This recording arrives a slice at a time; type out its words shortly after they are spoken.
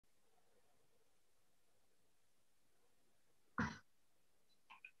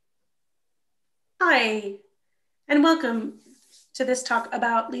Hi, and welcome to this talk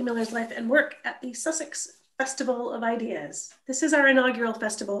about Lee Miller's life and work at the Sussex Festival of Ideas. This is our inaugural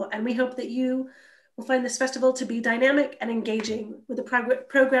festival, and we hope that you will find this festival to be dynamic and engaging with a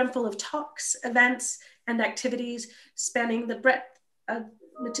program full of talks, events, and activities spanning the breadth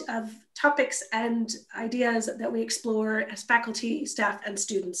of topics and ideas that we explore as faculty, staff, and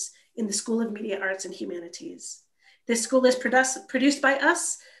students in the School of Media Arts and Humanities. This school is produced by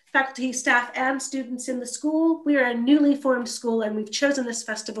us, faculty, staff, and students in the school. We are a newly formed school, and we've chosen this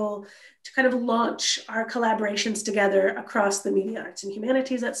festival to kind of launch our collaborations together across the media arts and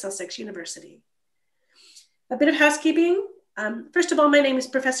humanities at Sussex University. A bit of housekeeping. First of all, my name is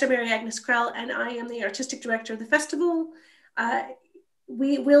Professor Mary Krell, and I am the artistic director of the festival.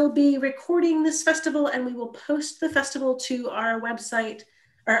 We will be recording this festival, and we will post the festival to our website.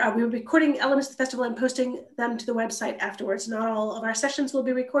 We're recording elements of the festival and posting them to the website afterwards. Not all of our sessions will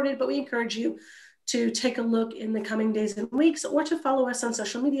be recorded, but we encourage you to take a look in the coming days and weeks, or to follow us on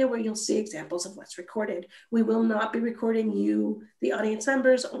social media where you'll see examples of what's recorded. We will not be recording you, the audience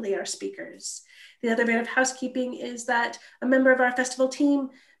members, only our speakers. The other bit of housekeeping is that a member of our festival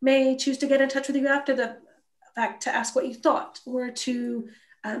team may choose to get in touch with you after the fact to ask what you thought, or to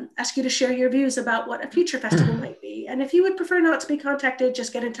ask you to share your views about what a future festival might be. And if you would prefer not to be contacted,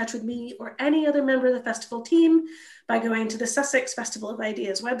 just get in touch with me or any other member of the festival team by going to the Sussex Festival of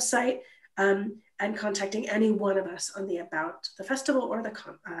Ideas website and contacting any one of us on the About the Festival or the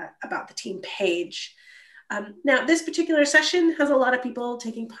About the Team page. Now, this particular session has a lot of people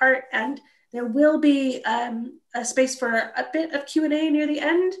taking part, and there will be a space for a bit of Q&A near the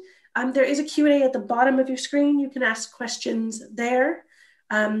end. There is a Q&A at the bottom of your screen. You can ask questions there.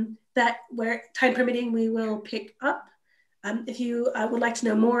 That, where time permitting, we will pick up. If you would like to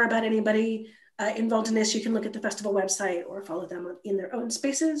know more about anybody involved in this, you can look at the festival website or follow them in their own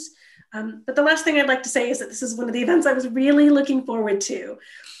spaces. But the last thing I'd like to say is that this is one of the events I was really looking forward to.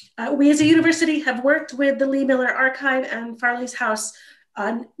 We as a university have worked with the Lee Miller Archive and Farley's House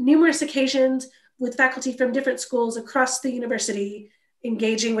on numerous occasions with faculty from different schools across the university,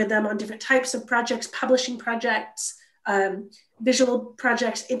 engaging with them on different types of projects, publishing projects, visual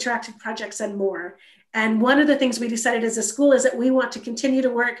projects, interactive projects, and more. And one of the things we decided as a school is that we want to continue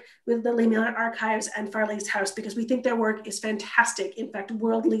to work with the Lee Miller Archives and Farley's House because we think their work is fantastic, in fact,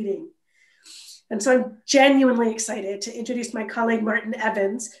 world leading. And so I'm genuinely excited to introduce my colleague, Martin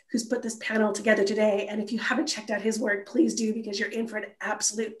Evans, who's put this panel together today. And if you haven't checked out his work, please do, because you're in for an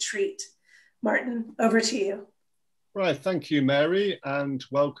absolute treat. Martin, over to you. Right, thank you, Mary, and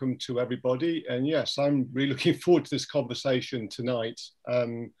welcome to everybody. And yes, I'm really looking forward to this conversation tonight.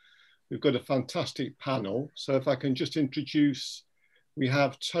 We've got a fantastic panel. So if I can just introduce, we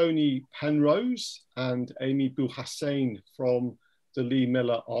have Tony Penrose and Amy Bouhassein from the Lee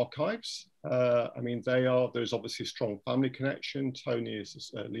Miller Archives. There's obviously a strong family connection. Tony is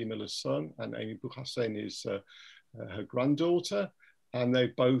Lee Miller's son, and Amy Bouhassein is her granddaughter. And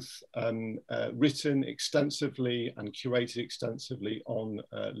they've both written extensively and curated extensively on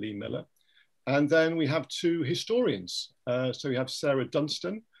Lee Miller. And then we have two historians. So we have Sarah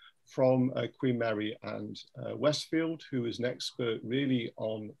Dunstan from Queen Mary and Westfield, who is an expert really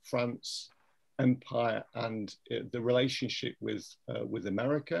on France, empire, and the relationship with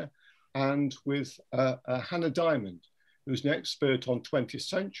America, and with Hannah Diamond, who's an expert on 20th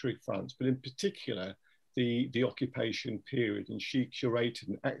century France, but in particular, the occupation period, and she curated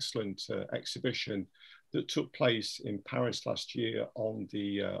an excellent exhibition that took place in Paris last year on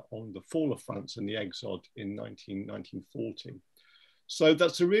the fall of France and the exode in 1940. So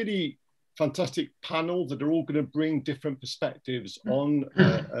that's a really fantastic panel that are all going to bring different perspectives on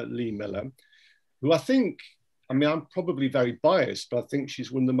Lee Miller, who I'm probably very biased, but I think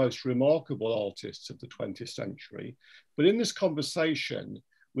she's one of the most remarkable artists of the 20th century. But in this conversation,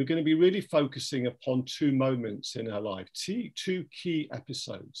 we're going to be really focusing upon two moments in her life, two key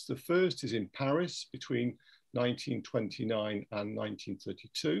episodes. The first is in Paris between 1929 and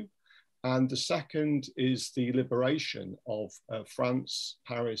 1932. And the second is the liberation of France,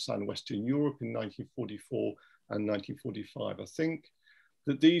 Paris, and Western Europe in 1944 and 1945. I think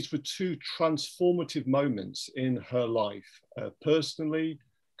that these were two transformative moments in her life, personally,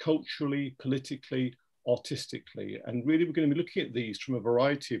 culturally, politically, artistically, and really we're going to be looking at these from a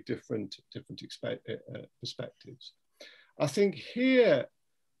variety of different perspectives. I think here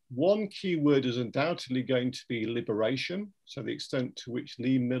one key word is undoubtedly going to be liberation, so the extent to which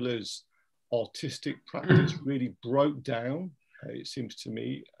Lee Miller's artistic practice really broke down, it seems to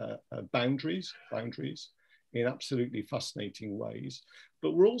me, boundaries in absolutely fascinating ways.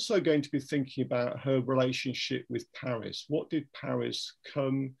 But we're also going to be thinking about her relationship with Paris. What did Paris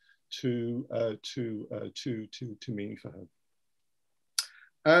come to mean for her.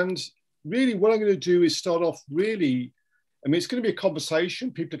 And really what I'm going to do is start off really, I mean, it's going to be a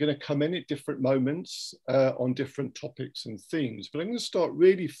conversation. People are going to come in at different moments on different topics and themes. But I'm going to start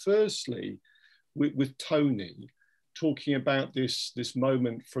really firstly with Tony, talking about this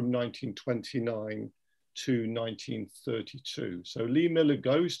moment from 1929 to 1932. So Lee Miller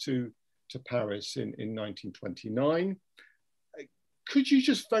goes to Paris in 1929. Could you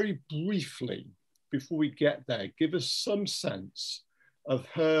just very briefly, before we get there, give us some sense of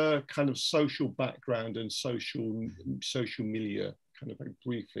her kind of social background and social milieu, kind of very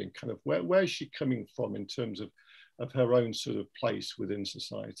briefly, and kind of where is she coming from in terms of her own sort of place within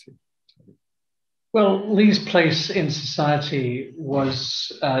society? Well, Lee's place in society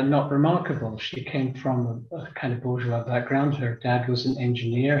was not remarkable. She came from a kind of bourgeois background. Her dad was an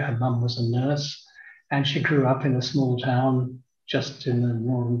engineer, her mum was a nurse, and she grew up in a small town just in the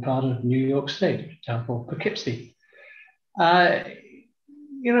northern part of New York State, a town called Poughkeepsie.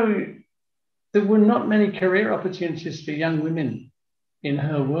 You know, there were not many career opportunities for young women in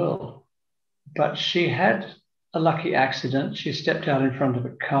her world, but she had a lucky accident. She stepped out in front of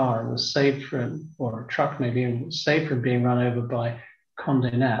a car and was saved from, or a truck maybe, and was saved from being run over by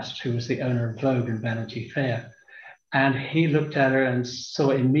Condé Nast, who was the owner of Vogue and Vanity Fair. And he looked at her and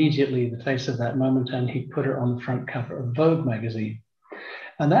saw immediately the face of that moment, and he put her on the front cover of Vogue magazine.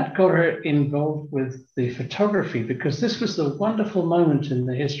 And that got her involved with the photography, because this was the wonderful moment in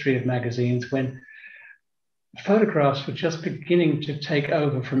the history of magazines when photographs were just beginning to take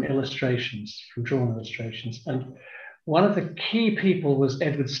over from illustrations, from drawn illustrations. And one of the key people was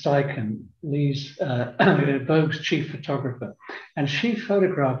Edward Steichen, Lee's Vogue's chief photographer. And she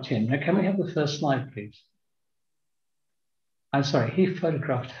photographed him. Now, can we have the first slide, please? I'm sorry, he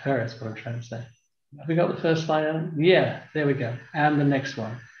photographed her, is what I'm trying to say. Have we got the first slide, Alan? Yeah, there we go. And the next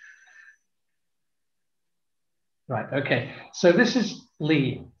one. Right, okay. So this is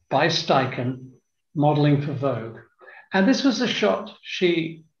Lee by Steichen, modeling for Vogue. And this was a shot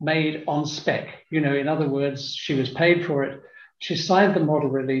she made on spec. You know, in other words, she was paid for it. She signed the model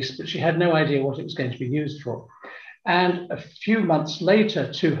release, but she had no idea what it was going to be used for. And a few months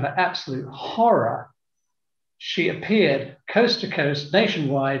later, to her absolute horror, she appeared coast to coast,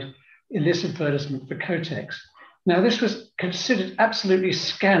 nationwide, in this advertisement for Kotex. Now, this was considered absolutely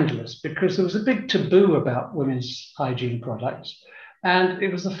scandalous because there was a big taboo about women's hygiene products. And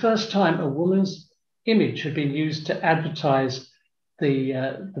it was the first time a woman's image had been used to advertise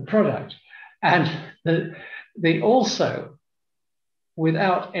the product. And they also,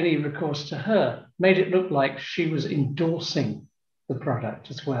 without any recourse to her, made it look like she was endorsing the product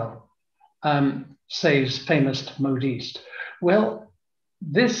as well, says famous modiste. Well,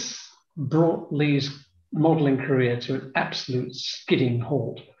 this brought Lee's modeling career to an absolute skidding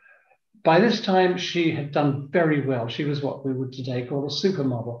halt. By this time, she had done very well. She was what we would today call a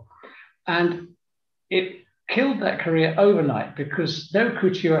supermodel. And it killed that career overnight because no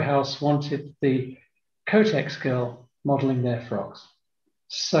couture house wanted the Kotex girl modeling their frocks.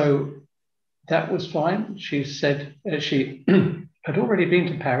 So that was fine. She said she had already been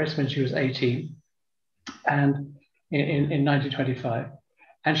to Paris when she was 18 and in 1925.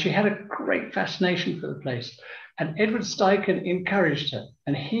 And she had a great fascination for the place. And Edward Steichen encouraged her,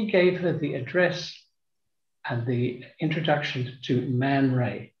 and he gave her the address and the introduction to Man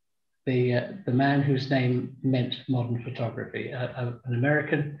Ray, the man whose name meant modern photography, an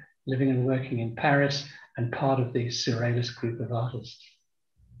American living and working in Paris and part of the surrealist group of artists.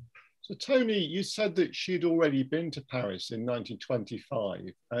 So Tony, you said that she'd already been to Paris in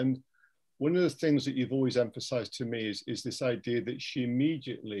 1925. And one of the things that you've always emphasized to me is this idea that she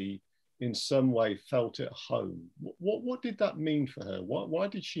immediately, in some way, felt at home. What did that mean for her? Why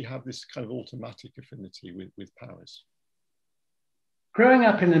did she have this kind of automatic affinity with Paris? Growing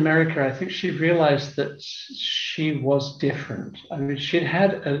up in America, I think she realized that she was different. I mean, she'd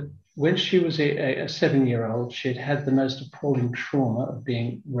had, when she was a 7-year-old, she'd had the most appalling trauma of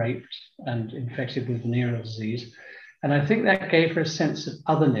being raped and infected with venereal disease. And I think that gave her a sense of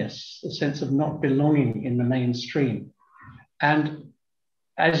otherness, a sense of not belonging in the mainstream. And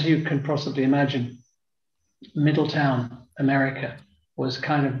as you can possibly imagine, Middletown, America, was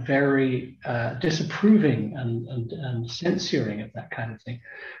kind of very disapproving and censoring of that kind of thing.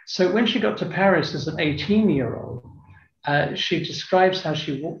 So when she got to Paris as an 18-year-old, she describes how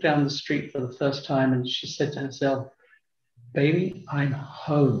she walked down the street for the first time and she said to herself, "Baby, I'm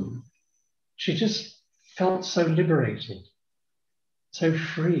home." She just felt so liberated, so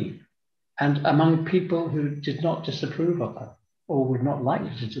free, and among people who did not disapprove of her or would not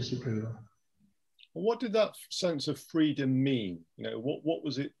like to disapprove of her. What did that sense of freedom mean? You know, what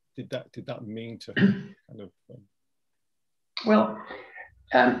was it did that mean to her? Kind of, Well,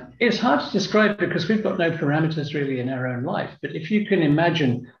 it's hard to describe because we've got no parameters really in our own life. But if you can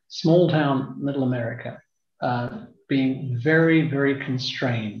imagine small town middle America being very, very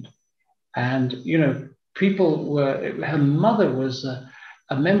constrained, and people were. Her mother was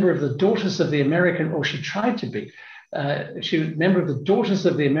a member of the Daughters of the American, or she tried to be. She was a member of the Daughters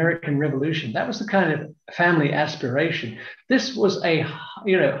of the American Revolution. That was the kind of family aspiration. This was a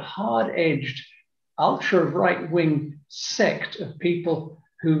hard-edged, ultra right-wing sect of people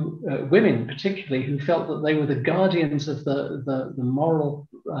who, women particularly, who felt that they were the guardians of the moral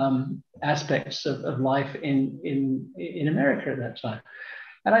aspects of life in America at that time.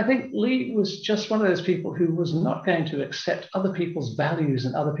 And I think Lee was just one of those people who was not going to accept other people's values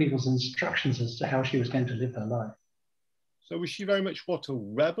and other people's instructions as to how she was going to live her life. So was she very much a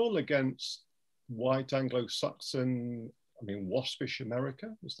rebel against white Anglo-Saxon, waspish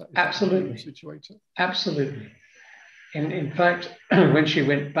America? Is that absolutely situated? Absolutely. In fact, when she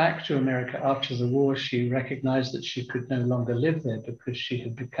went back to America after the war, she recognized that she could no longer live there because she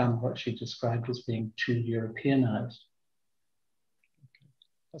had become what she described as being too Europeanized.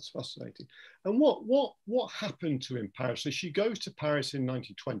 That's fascinating. And what happened to her in Paris? So she goes to Paris in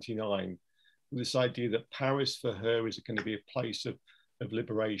 1929 with this idea that Paris for her is going to be a place of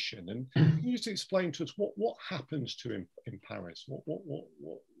liberation. And can you just explain to us what happens to him in Paris?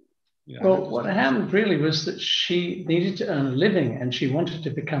 What happened really was that she needed to earn a living and she wanted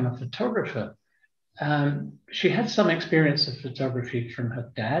to become a photographer. She had some experience of photography from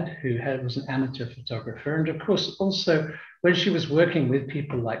her dad, who was an amateur photographer. And of course, also when she was working with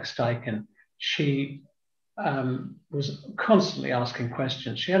people like Steichen, she was constantly asking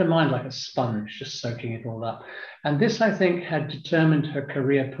questions. She had a mind like a sponge, just soaking it all up. And this, I think, had determined her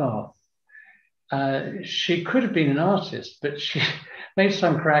career path. She could have been an artist, but she made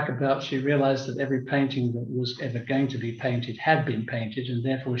some crack about she realized that every painting that was ever going to be painted had been painted, and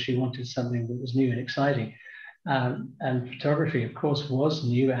therefore she wanted something that was new and exciting. And photography, of course, was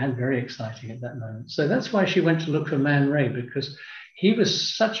new and very exciting at that moment. So that's why she went to look for Man Ray, because he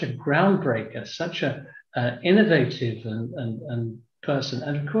was such a groundbreaker, such a innovative and person.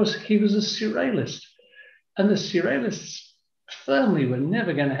 And of course, he was a surrealist. And the surrealists firmly were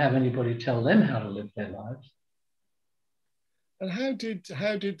never going to have anybody tell them how to live their lives. And how did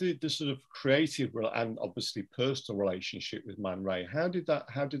the sort of creative and obviously personal relationship with Man Ray, how did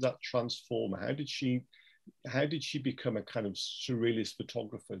that transform? How did she become a kind of surrealist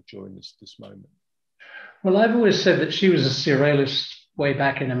photographer during this moment? Well, I've always said that she was a surrealist way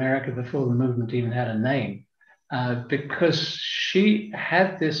back in America before the movement even had a name, because she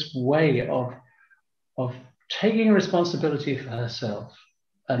had this way of taking responsibility for herself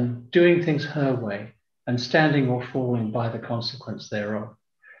and doing things her way and standing or falling by the consequence thereof.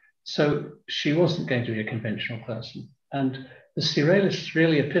 So she wasn't going to be a conventional person. And the surrealists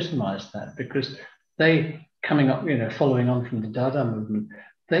really epitomized that, because they, coming up, following on from the Dada movement,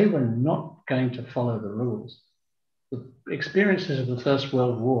 they were not going to follow the rules. The experiences of the First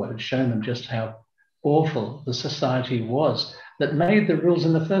World War had shown them just how awful the society was that made the rules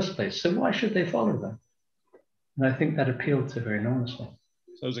in the first place. So why should they follow them? And I think that appealed to her enormously.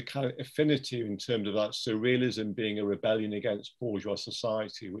 So there's a kind of affinity in terms of that surrealism being a rebellion against bourgeois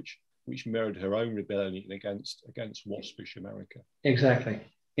society, which mirrored her own rebellion against waspish America. Exactly.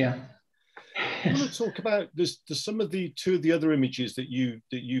 Yeah. I want to talk about there's some of the two of the other images that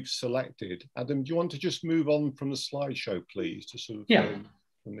you've selected. Adam, do you want to just move on from the slideshow, please, to sort of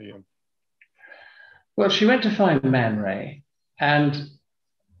from the Well, she went to find Man Ray, and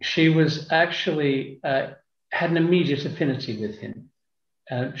she was actually had an immediate affinity with him.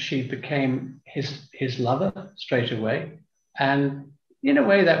 She became his lover straight away, and in a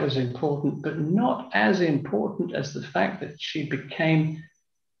way that was important, but not as important as the fact that she became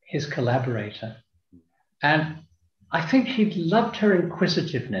his collaborator. And I think he loved her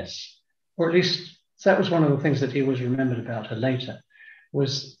inquisitiveness, or at least that was one of the things that he always remembered about her later,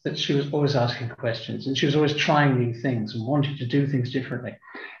 was that she was always asking questions and she was always trying new things and wanting to do things differently.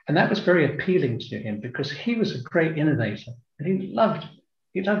 And that was very appealing to him because he was a great innovator and he loved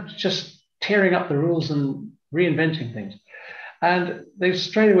just tearing up the rules and reinventing things. And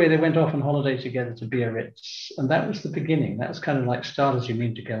straight away, they went off on holiday together to Biarritz. And that was the beginning. That was kind of like start as you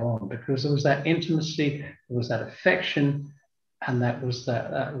mean to go on, because there was that intimacy, there was that affection, and that was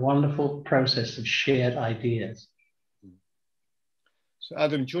that wonderful process of shared ideas. So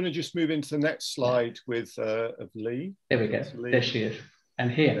Adam, do you want to just move into the next slide with of Lee? There we go. There she is. And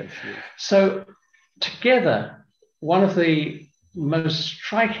here. So together, one of the most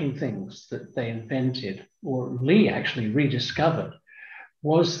striking things that they invented, or Lee actually rediscovered,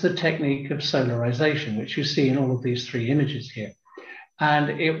 was the technique of solarization, which you see in all of these three images here.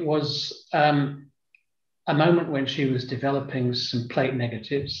 And it was a moment when she was developing some plate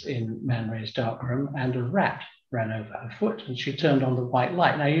negatives in Man Ray's darkroom, and a rat ran over her foot, and she turned on the white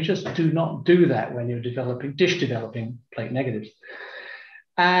light. Now, you just do not do that when you're dish developing plate negatives.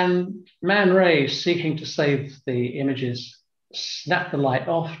 And Man Ray, seeking to save the images, snapped the light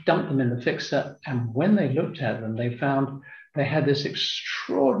off, dumped them in the fixer, and when they looked at them, they found they had this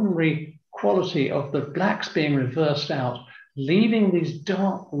extraordinary quality of the blacks being reversed out, leaving these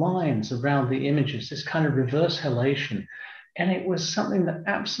dark lines around the images, this kind of reverse halation. And it was something that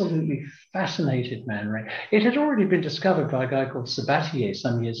absolutely fascinated Man Ray. It had already been discovered by a guy called Sabatier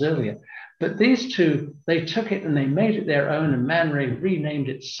some years earlier, but these two, they took it and they made it their own, and Man Ray renamed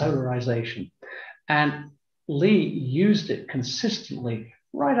it solarization. And Lee used it consistently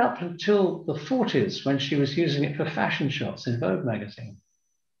right up until the 40s, when she was using it for fashion shots in Vogue magazine.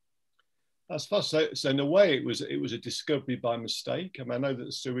 That's fascinating. So in a way, it was a discovery by mistake. I mean, I know that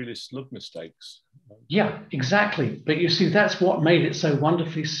the surrealists love mistakes. Yeah, exactly. But you see, that's what made it so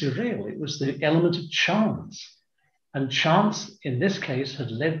wonderfully surreal. It was the element of chance. And chance, in this case,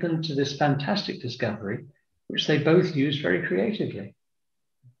 had led them to this fantastic discovery, which they both used very creatively.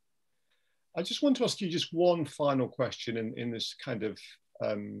 I just want to ask you just one final question in this kind of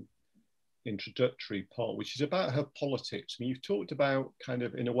introductory part, which is about her politics. I mean, you've talked about kind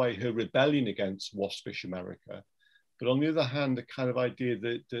of, in a way, her rebellion against waspish America, but on the other hand, the kind of idea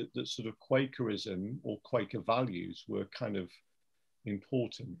that sort of Quakerism or Quaker values were kind of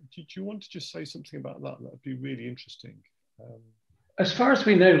important. Do you want to just say something about that? That would be really interesting. As far as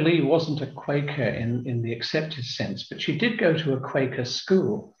we know, Lee wasn't a Quaker in the accepted sense, but she did go to a Quaker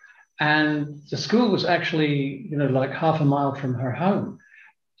school. And the school was actually, like half a mile from her home.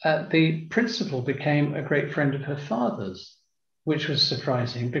 The principal became a great friend of her father's, which was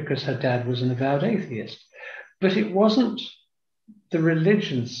surprising because her dad was an avowed atheist. But it wasn't the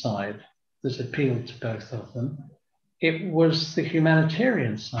religion side that appealed to both of them. It was the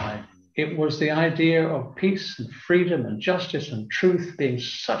humanitarian side. It was the idea of peace and freedom and justice and truth being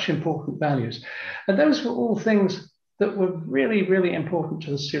such important values. And those were all things that were really, really important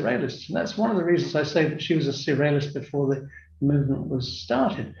to the surrealists. And that's one of the reasons I say that she was a surrealist before the movement was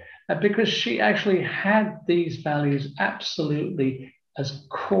started, because she actually had these values absolutely as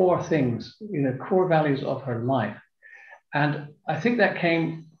core things, core values of her life. And I think that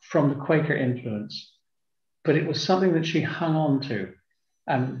came from the Quaker influence, but it was something that she hung on to.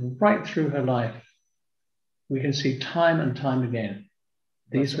 And right through her life, we can see time and time again,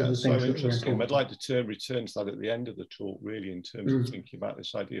 these were the things that were important. I'd like to return to that at the end of the talk, really, in terms of thinking about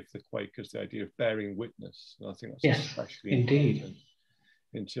this idea of the Quakers, the idea of bearing witness. And I think that's especially important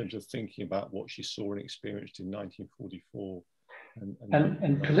in terms of thinking about what she saw and experienced in 1944.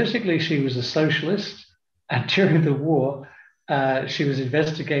 And politically, she was a socialist. And during the war, she was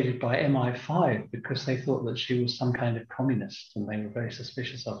investigated by MI5 because they thought that she was some kind of communist, and they were very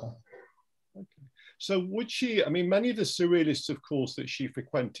suspicious of her. Okay. So would she, I mean, many of the surrealists, of course, that she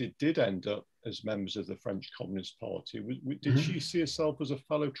frequented did end up as members of the French Communist Party. Did she see herself as a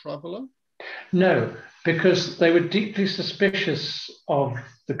fellow traveller? No, because they were deeply suspicious of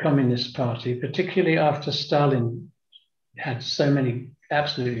the Communist Party, particularly after Stalin had so many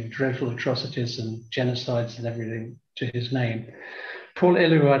absolutely dreadful atrocities and genocides and everything to his name. Paul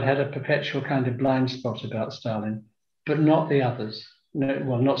Eluard had a perpetual kind of blind spot about Stalin, but not the others. No,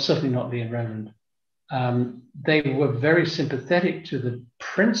 well, certainly not Lee and Roland. They were very sympathetic to the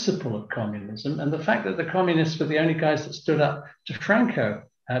principle of communism and the fact that the communists were the only guys that stood up to Franco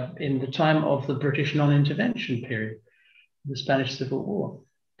in the time of the British non-intervention period, the Spanish Civil War.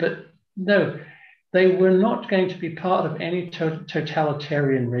 But no, they were not going to be part of any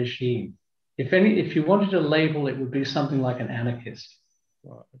totalitarian regime. If you wanted a label, it would be something like an anarchist.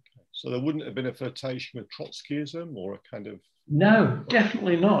 Right, okay. So there wouldn't have been a flirtation with Trotskyism or a kind of... No,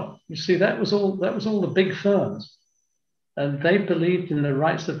 definitely not. You see, that was all the big firms. And they believed in the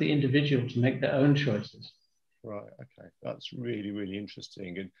rights of the individual to make their own choices. Right, okay. That's really, really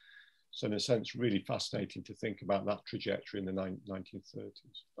interesting. And so in a sense, really fascinating to think about that trajectory in the 1930s.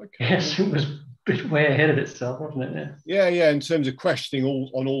 Okay. Yes, it was way ahead of itself, wasn't it? Yeah, in terms of questioning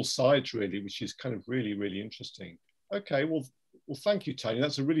on all sides, really, which is kind of really, really interesting. Okay, well, thank you, Tony.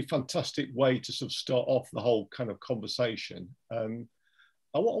 That's a really fantastic way to sort of start off the whole kind of conversation. I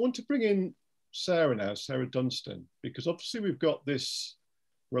want to bring in Sarah now, Sarah Dunstan, because obviously we've got this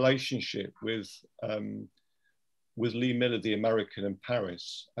relationship with Lee Miller, the American, in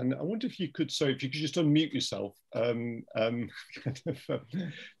Paris. And I wonder if you could just unmute yourself,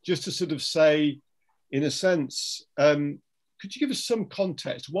 just to sort of say, in a sense, could you give us some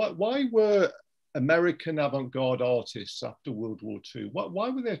context? Why were American avant-garde artists after World War II, why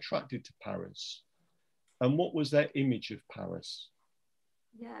were they attracted to Paris? And what was their image of Paris?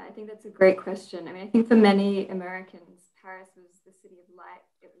 Yeah, I think that's a great question. I mean, I think for many Americans, Paris was the city of light.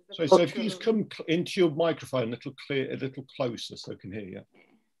 It was the So if you just come into your microphone a little closer so I can hear you.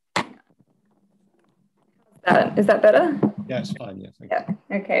 Is that better? Yeah, it's fine. Yeah, thank you.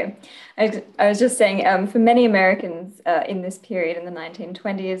 Okay. I was just saying, for many Americans in this period in the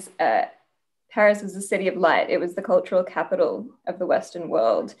 1920s, Paris was the city of light. It was the cultural capital of the Western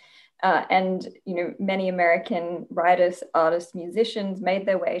world. And many American writers, artists, musicians made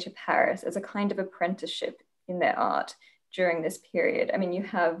their way to Paris as a kind of apprenticeship in their art during this period. I mean, you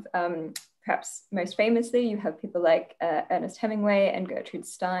have, perhaps most famously, you have people like Ernest Hemingway and Gertrude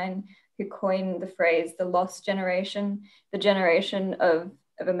Stein, who coined the phrase the lost generation, the generation of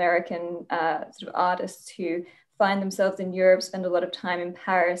American sort of artists who find themselves in Europe, spend a lot of time in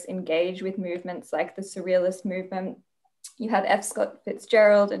Paris, engage with movements like the surrealist movement. You have F. Scott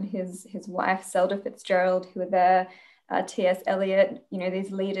Fitzgerald and his wife, Zelda Fitzgerald, who are there, T.S. Eliot,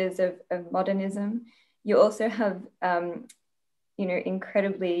 these leaders of modernism. You also have,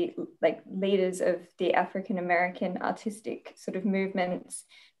 incredibly like leaders of the African-American artistic sort of movements.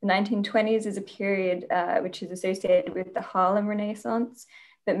 The 1920s is a period which is associated with the Harlem Renaissance,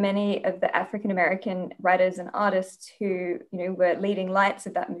 but many of the African-American writers and artists who were leading lights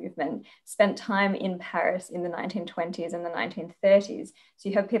of that movement spent time in Paris in the 1920s and the 1930s. So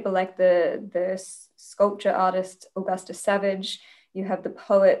you have people like the sculpture artist Augusta Savage, you have the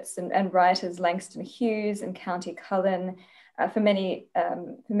poets and writers Langston Hughes and Countee Cullen. For many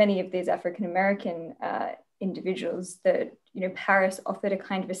of these African-American individuals, that Paris offered a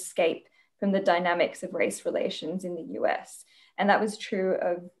kind of escape from the dynamics of race relations in the US. And that was true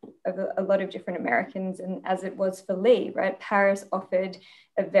of a lot of different Americans. And as it was for Lee, right, Paris offered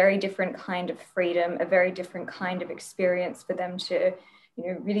a very different kind of freedom, a very different kind of experience for them to,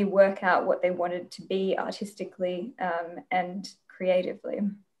 really work out what they wanted to be artistically and creatively.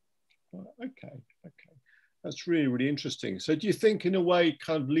 Okay. That's really, really interesting. So do you think in a way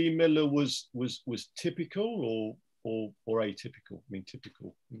kind of Lee Miller was typical or atypical? I mean,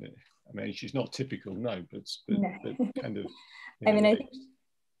 typical. I mean, she's not typical, no, but kind of. I mean,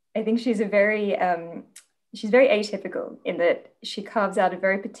 I think she's very atypical in that she carves out a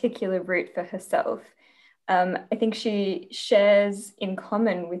very particular route for herself. I think she shares in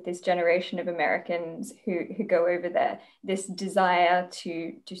common with this generation of Americans who go over there this desire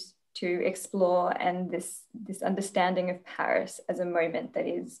to explore and this understanding of Paris as a moment that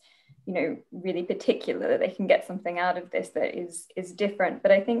is, really particular, that they can get something out of this that is different.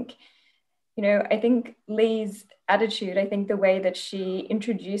 But I think Lee's attitude, I think the way that she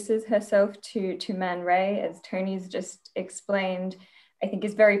introduces herself to Man Ray, as Tony's just explained, I think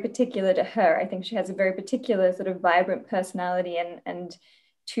is very particular to her. I think she has a very particular sort of vibrant personality and an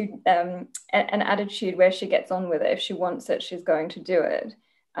attitude where she gets on with it. If she wants it, she's going to do it.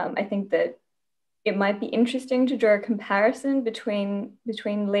 I think that it might be interesting to draw a comparison between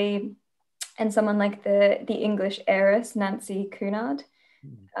Lee and someone like the English heiress, Nancy Cunard.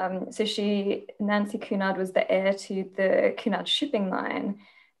 Nancy Cunard was the heir to the Cunard shipping line,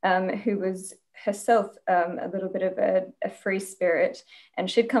 who was herself a little bit of a free spirit, and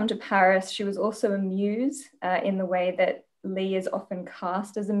she'd come to Paris. She was also a muse in the way that Lee is often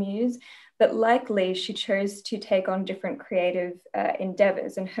cast as a muse, but like Lee, she chose to take on different creative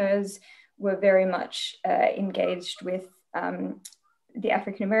endeavors, and hers were very much engaged with the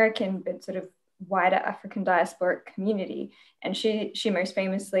African-American, but sort of wider African diasporic community. And she most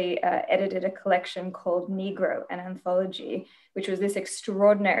famously edited a collection called Negro, an anthology, which was this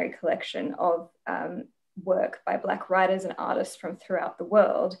extraordinary collection of work by Black writers and artists from throughout the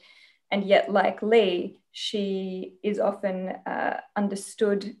world. And yet, like Lee, she is often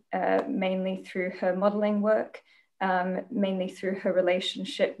understood mainly through her modeling work, mainly through her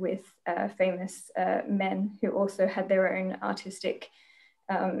relationship with famous men who also had their own artistic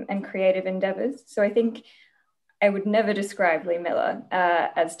and creative endeavors. So I think I would never describe Lee Miller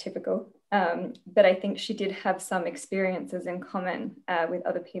as typical, but I think she did have some experiences in common with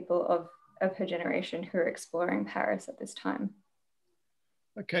other people of her generation who are exploring Paris at this time.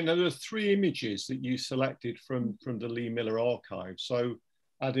 Okay, now there are three images that you selected from the Lee Miller archive. So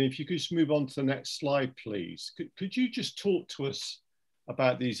Adam, if you could just move on to the next slide, please. Could you just talk to us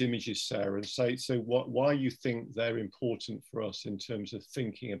about these images, Sarah, and say why you think they're important for us in terms of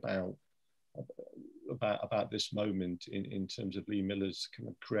thinking about this moment in terms of Lee Miller's kind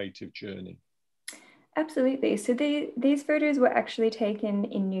of creative journey? Absolutely. So these photos were actually taken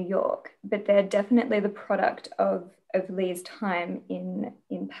in New York, but they're definitely the product of Lee's time in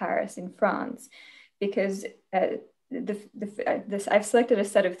Paris, in France, because I've selected a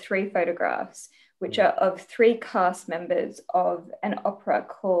set of 3 photographs, which are of 3 cast members of an opera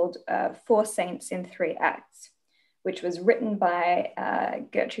called Four Saints in Three Acts, which was written by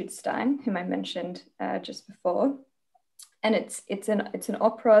Gertrude Stein, whom I mentioned just before. And it's an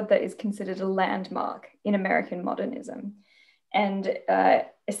opera that is considered a landmark in American modernism. And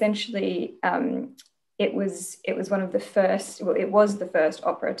essentially, it was one of the first, well, it was the first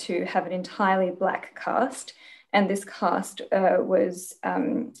opera to have an entirely Black cast. And this cast was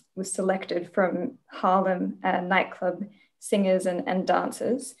selected from Harlem nightclub singers and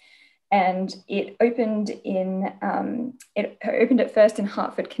dancers. And it opened at first in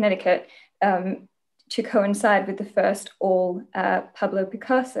Hartford, Connecticut, to coincide with the first all Pablo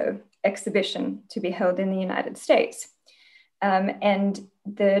Picasso exhibition to be held in the United States. And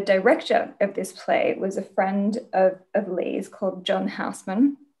the director of this play was a friend of Lee's called John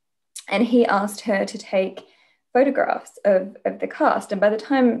Houseman. And he asked her to take photographs of the cast. And by the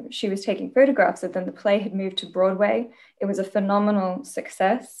time she was taking photographs of them, the play had moved to Broadway. It was a phenomenal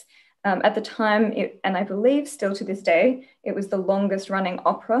success. At the time, and I believe still to this day, it was the longest running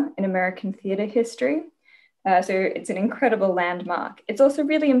opera in American theatre history. So it's an incredible landmark. It's also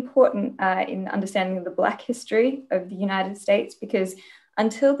really important in understanding the Black history of the United States, because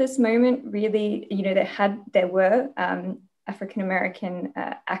until this moment, really, there were African-American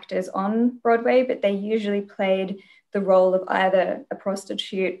actors on Broadway, but they usually played the role of either a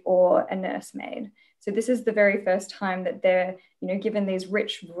prostitute or a nursemaid. So this is the very first time that they're, given these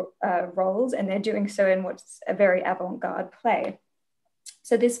rich roles, and they're doing so in what's a very avant-garde play.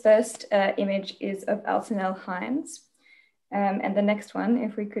 So this first image is of Altonel Hines. And the next one,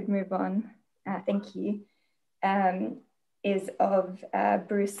 if we could move on, thank you, is of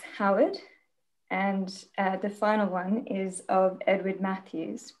Bruce Howard. And the final one is of Edward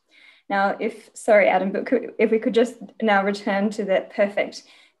Matthews. Now, sorry, Adam, but if we could just now return to the perfect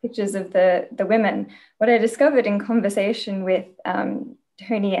pictures of the women, what I discovered in conversation with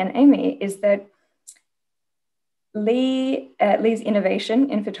Tony and Amy is that Lee's innovation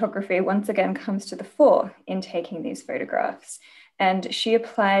in photography once again comes to the fore in taking these photographs. And she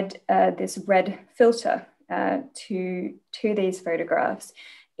applied this red filter to these photographs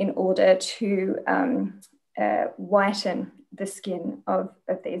in order to whiten the skin of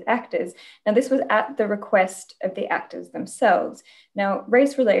these actors. Now, this was at the request of the actors themselves. Now,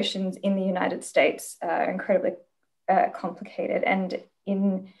 race relations in the United States are incredibly complicated. And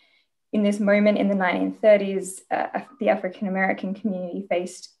in this moment in the 1930s, the African-American community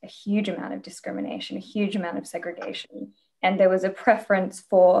faced a huge amount of discrimination, a huge amount of segregation. And there was a preference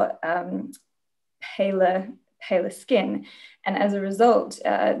for paler skin. And as a result,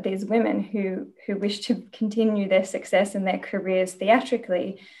 these women who wished to continue their success in their careers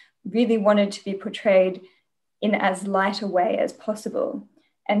theatrically really wanted to be portrayed in as light a way as possible.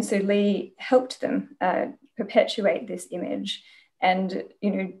 And so Lee helped them perpetuate this image and,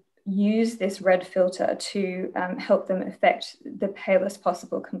 use this red filter to help them affect the palest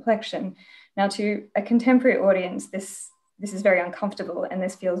possible complexion. Now, to a contemporary audience, this is very uncomfortable, and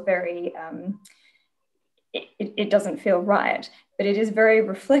this feels very, it doesn't feel right, but it is very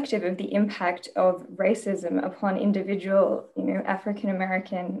reflective of the impact of racism upon individual,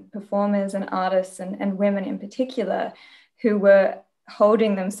 African-American performers and artists and women in particular, who were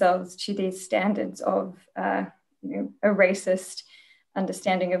holding themselves to these standards of, a racist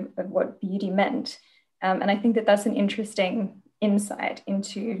understanding of what beauty meant. And I think that that's an interesting insight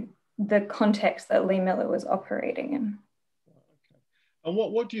into the context that Lee Miller was operating in. Okay. And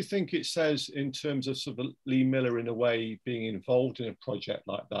what do you think it says in terms of sort of Lee Miller in a way being involved in a project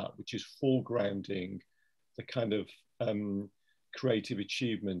like that, which is foregrounding the kind of creative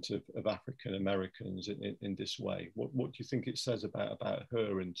achievement of African Americans in this way? What do you think it says about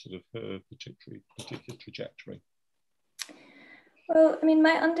her and sort of her particular trajectory? Well, I mean,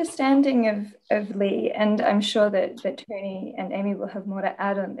 my understanding of Lee, and I'm sure that Tony and Amy will have more to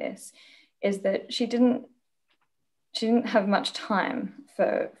add on this, is that she didn't have much time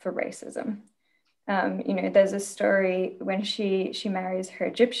for racism. There's a story when she marries her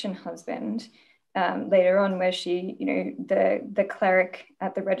Egyptian husband later on, where she, the cleric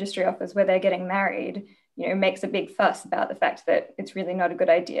at the registry office where they're getting married, makes a big fuss about the fact that it's really not a good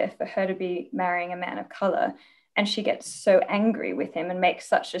idea for her to be marrying a man of color. And she gets so angry with him and makes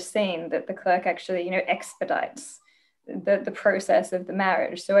such a scene that the clerk actually, expedites the process of the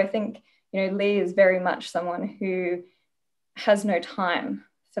marriage. So I think, Lee is very much someone who has no time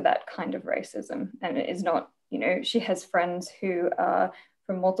for that kind of racism, and it is not, you know, she has friends who are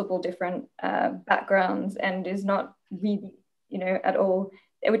from multiple different backgrounds and is not really, you know, at all,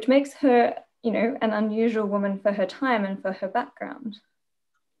 which makes her, you know, an unusual woman for her time and for her background.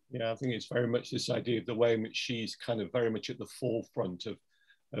 Yeah, I think it's very much this idea of the way in which she's kind of very much at the forefront of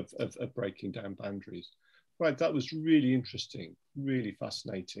breaking down boundaries. Right, that was really interesting, really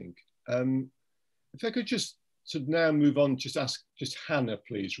fascinating. If I could just sort of now move on, just ask just Hannah,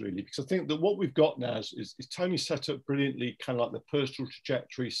 please, really, because I think that what we've got now is Tony set up brilliantly kind of like the personal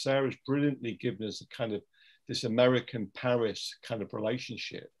trajectory. Sarah's brilliantly given us a kind of this American Paris kind of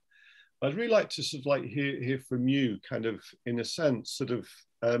relationship. I'd really like to sort of like hear from you, kind of in a sense, sort of,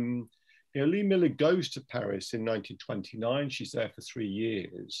 you know, Lee Miller goes to Paris in 1929. She's there for 3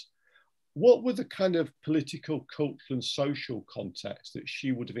 years. What were the kind of political, cultural and social context that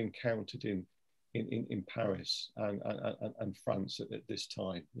she would have encountered in Paris and France at this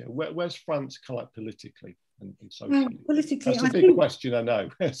time? You know, where's France kind of like politically and socially? Well, politically, that's a big question, I know.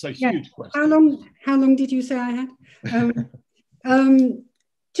 It's a huge question. How long did you say I had?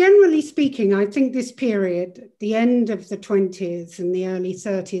 Generally speaking, I think this period, the end of the 20s and the early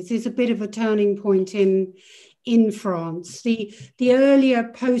 30s, is a bit of a turning point in France. The earlier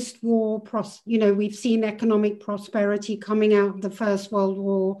post-war, you know, we've seen economic prosperity coming out of the First World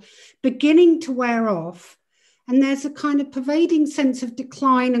War beginning to wear off. And there's a kind of pervading sense of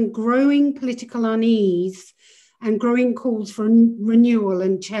decline and growing political unease and growing calls for renewal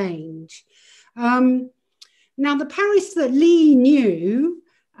and change. Now, the Paris that Lee knew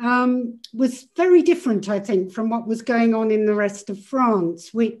was very different, I think, from what was going on in the rest of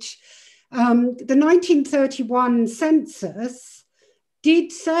France, which the 1931 census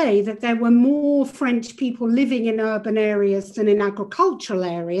did say that there were more French people living in urban areas than in agricultural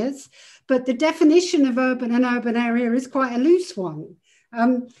areas, but the definition of urban area is quite a loose one.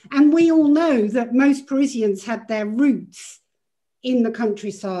 And we all know that most Parisians had their roots in the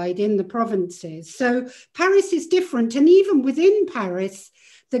countryside, in the provinces. So Paris is different. And even within Paris,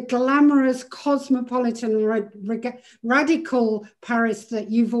 the glamorous, cosmopolitan, radical Paris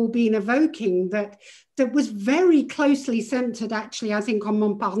that you've all been evoking, that was very closely centered, actually, I think, on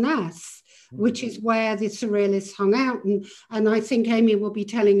Montparnasse, which is where the surrealists hung out. And I think Amy will be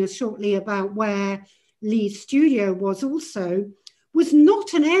telling us shortly about where Lee's studio was also, was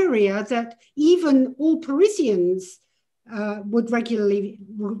not an area that even all Parisians would regularly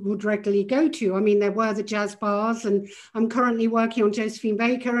go to. I mean, there were the jazz bars, and I'm currently working on Josephine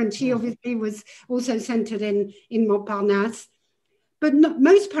Baker, and she obviously was also centered in Montparnasse. But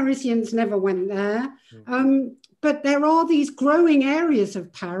most Parisians never went there. But there are these growing areas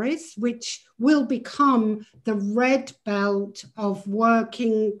of Paris which will become the red belt of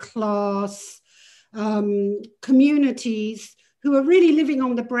working class communities who are really living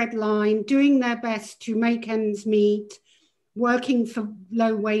on the breadline, doing their best to make ends meet, working for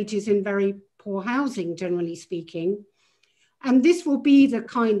low wages in very poor housing, generally speaking. And this will be the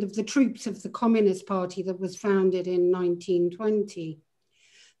kind of the troops of the Communist Party that was founded in 1920.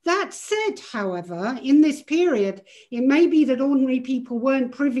 That said, however, in this period, it may be that ordinary people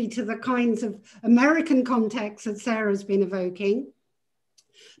weren't privy to the kinds of American contexts that Sarah's been evoking,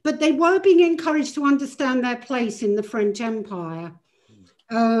 but they were being encouraged to understand their place in the French Empire.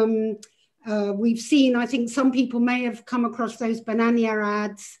 We've seen, I think some people may have come across those Bananière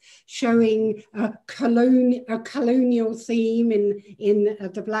ads showing a colonial theme in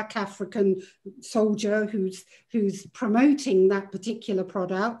the Black African soldier who's promoting that particular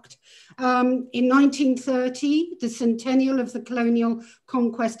product. In 1930, the centennial of the colonial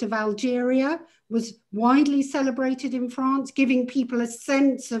conquest of Algeria was widely celebrated in France, giving people a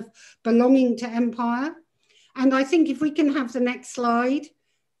sense of belonging to empire. And I think if we can have the next slide,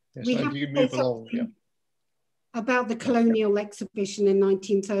 yes, we have you can move along, yeah. About the colonial exhibition in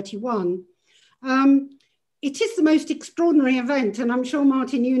 1931. It is the most extraordinary event, and I'm sure,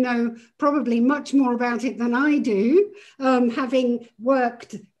 Martin, you know probably much more about it than I do, having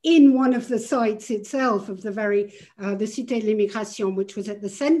worked in one of the sites itself of the Cité de l'Immigration, which was at the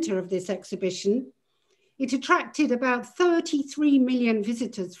center of this exhibition. It attracted about 33 million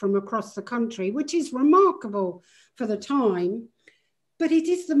visitors from across the country, which is remarkable for the time. But it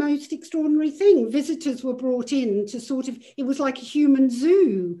is the most extraordinary thing. Visitors were brought in to sort of, it was like a human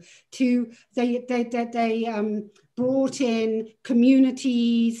zoo. They brought in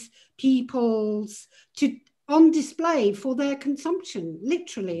communities, peoples, on display for their consumption,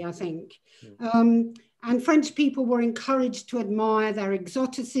 literally, I think. And French people were encouraged to admire their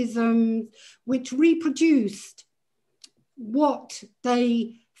exoticism, which reproduced what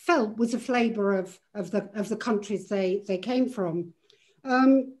they felt was a flavor of the countries they came from.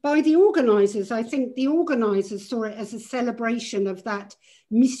 by the organisers. I think the organisers saw it as a celebration of that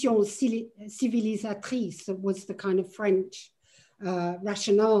mission civilisatrice that was the kind of French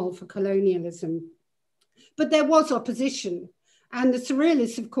rationale for colonialism. But there was opposition, and the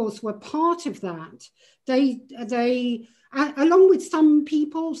surrealists, of course, were part of that. They along with some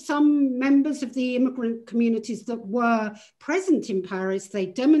people, some members of the immigrant communities that were present in Paris, they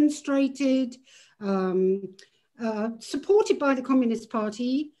demonstrated, supported by the Communist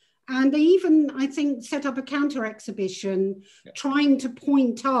Party, and they even, I think, set up a counter exhibition trying to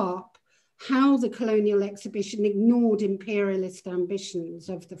point up how the colonial exhibition ignored imperialist ambitions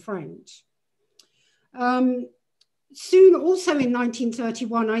of the French. Soon, also in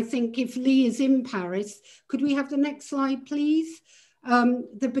 1931, I think, if Lee is in Paris, could we have the next slide, please?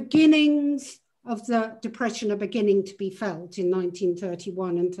 The beginnings of the Depression are beginning to be felt in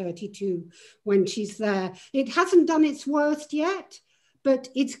 1931 and 32 when she's there. It hasn't done its worst yet, but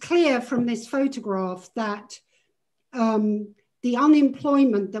it's clear from this photograph that the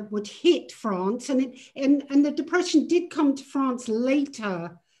unemployment that would hit France, and the Depression did come to France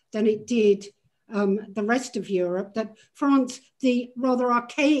later than it did the rest of Europe, that France, the rather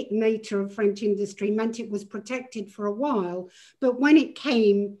archaic nature of French industry meant it was protected for a while, but when it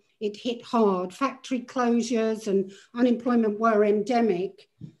came, it hit hard. Factory closures and unemployment were endemic,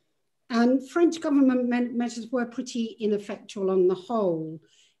 and French government measures were pretty ineffectual on the whole.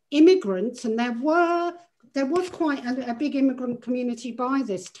 Immigrants, and there was quite a big immigrant community by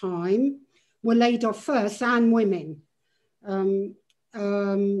this time, were laid off first, and women.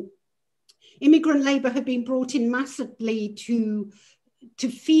 Immigrant labour had been brought in massively to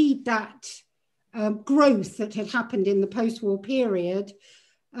feed that growth that had happened in the post-war period,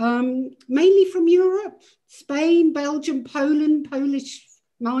 mainly from Europe, Spain, Belgium, Poland, Polish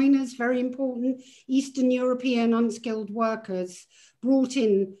miners, very important, Eastern European unskilled workers brought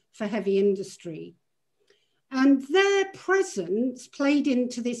in for heavy industry. And their presence played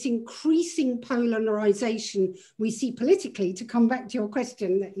into this increasing polarization we see politically, to come back to your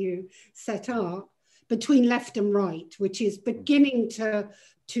question that you set up, between left and right, which is beginning to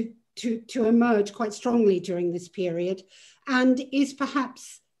emerge quite strongly during this period, and is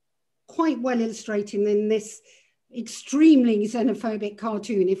perhaps quite well illustrated in this extremely xenophobic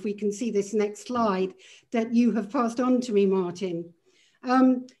cartoon, if we can see this next slide, that you have passed on to me, Martin.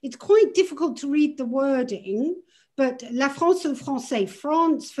 It's quite difficult to read the wording, but La France aux Français,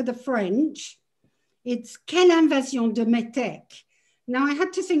 France for the French, it's Quelle invasion de Métèque. Now, I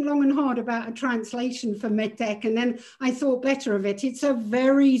had to think long and hard about a translation for Métèque, and then I thought better of it. It's a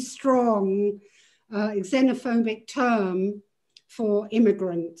very strong xenophobic term for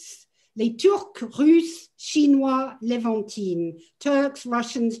immigrants. Les Turcs, Russes, Chinois, Levantines, Turks,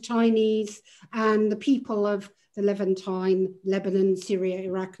 Russians, Chinese, and the people of the Levantine, Lebanon, Syria,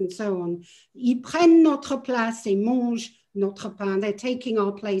 Iraq, and so on. Ils prennent notre place et mangent notre pain. They're taking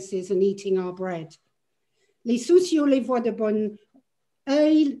our places and eating our bread. Les sociaux les voient de bon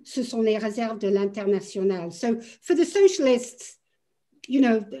œil, ce sont les réserves de l'international. So for the socialists, you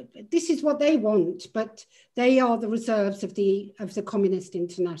know, this is what they want, but they are the reserves of the Communist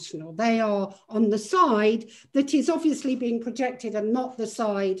International. They are on the side that is obviously being projected and not the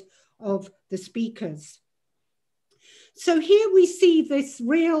side of the speakers. So here we see this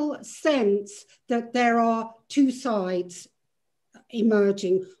real sense that there are two sides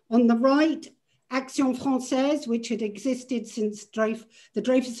emerging. On the right, Action Française, which had existed since the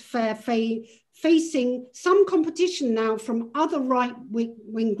Dreyfus Affair, facing some competition now from other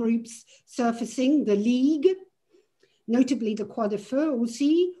right-wing groups surfacing, the League, notably the Croix de Feu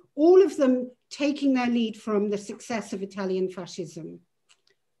aussi, all of them taking their lead from the success of Italian fascism.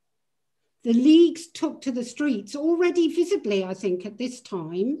 The Leagues took to the streets already visibly, I think, at this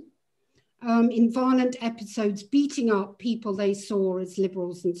time, in violent episodes, beating up people they saw as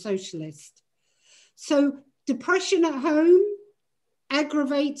liberals and socialists. So depression at home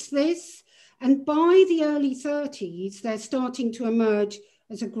aggravates this. And by the early 30s, they're starting to emerge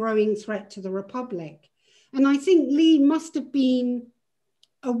as a growing threat to the Republic. And I think Lee must have been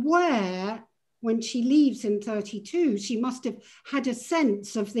aware when she leaves in 32, she must have had a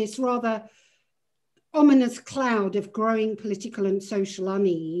sense of this rather ominous cloud of growing political and social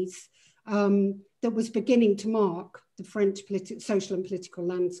unease that was beginning to mark the French social and political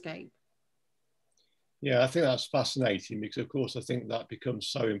landscape. Yeah, I think that's fascinating because, of course, I think that becomes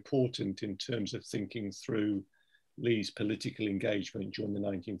so important in terms of thinking through Lee's political engagement during the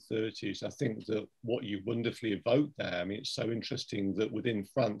 1930s. I think that what you wonderfully evoked there, I mean, it's so interesting that within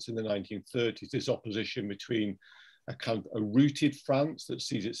France in the 1930s, this opposition between a kind of a rooted France that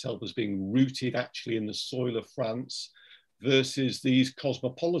sees itself as being rooted actually in the soil of France versus these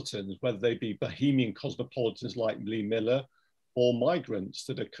cosmopolitans, whether they be bohemian cosmopolitans like Lee Miller, or migrants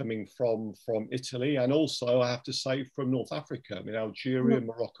that are coming from Italy, and also, I have to say, from North Africa. I mean, Algeria,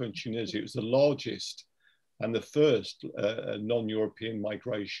 Morocco, and Tunisia. It was the largest and the first non-European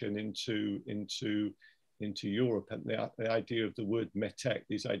migration into Europe. And the idea of the word métèque,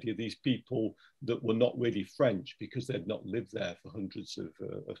 this idea of these people that were not really French because they'd not lived there for hundreds of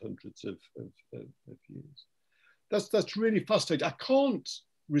years. That's really fascinating. I can't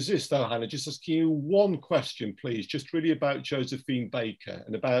resist though, Hannah, just asking you one question, please, just really about Josephine Baker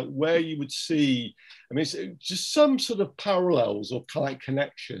and about where you would see, I mean, just some sort of parallels or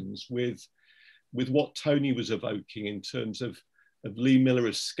connections with what Tony was evoking in terms of Lee Miller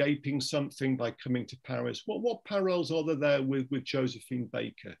escaping something by coming to Paris. What parallels are there with Josephine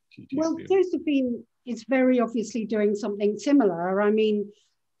Baker? Well, Josephine is very obviously doing something similar. I mean,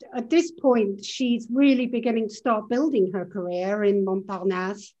 at this point, she's really beginning to start building her career in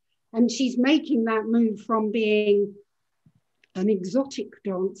Montparnasse, and she's making that move from being an exotic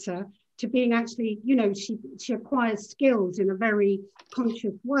dancer to being actually, you know, she acquires skills in a very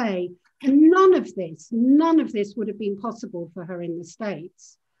conscious way. And none of this would have been possible for her in the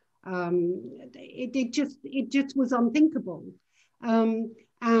States. It just was unthinkable.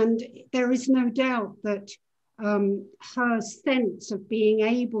 And there is no doubt that her sense of being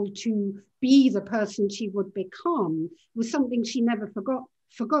able to be the person she would become was something she never forgot,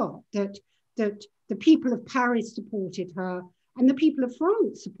 that the people of Paris supported her and the people of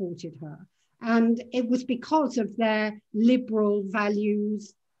France supported her. And it was because of their liberal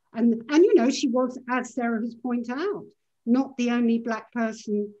values. And you know, she was, as Sarah has pointed out, not the only Black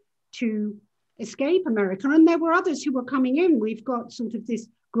person to escape America. And there were others who were coming in. We've got sort of this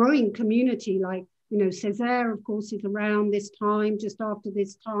growing community, like, you know, Césaire, of course, is around this time, just after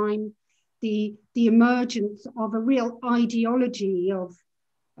this time. The emergence of a real ideology of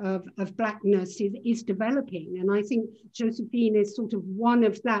Blackness is developing. And I think Josephine is sort of one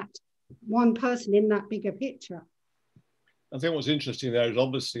person in that bigger picture. I think what's interesting there is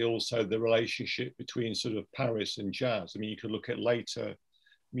obviously also the relationship between sort of Paris and jazz. I mean, you could look at later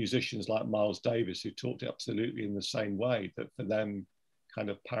musicians like Miles Davis, who talked absolutely in the same way, that for them, kind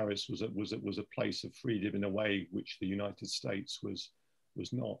of Paris was a place of freedom in a way which the United States was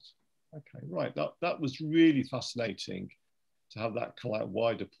not. Okay, right. That was really fascinating to have that kind of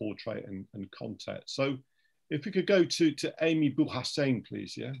wider portrait and context. So, if we could go to Amy Bourhassein,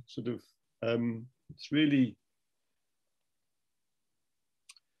 please. Yeah, sort of. It's really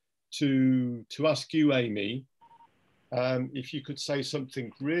to ask you, Amy, if you could say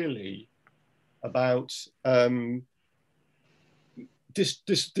something really about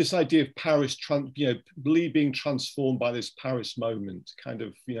this idea of Paris, being transformed by this Paris moment. Kind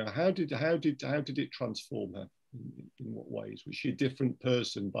of, you know, how did it transform her? In what ways? Was she a different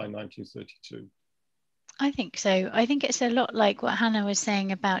person by 1932? I think so. I think it's a lot like what Hannah was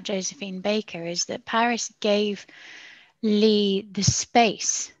saying about Josephine Baker, is that Paris gave Lee the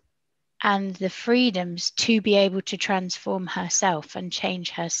space and the freedoms to be able to transform herself and change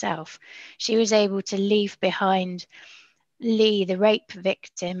herself. She was able to leave behind Lee, the rape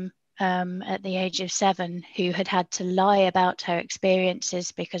victim, at the age of 7, who had to lie about her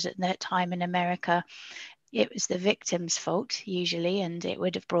experiences because at that time in America, it was the victim's fault usually, and it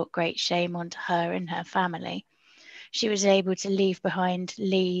would have brought great shame onto her and her family. She was able to leave behind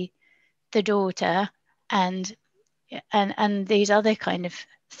Lee, the daughter, and these other kind of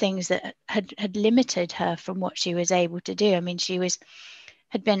things that had limited her from what she was able to do. I mean, she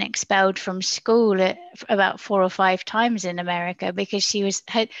had been expelled from school about 4 or 5 times in America because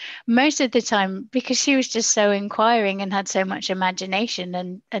most of the time, because she was just so inquiring and had so much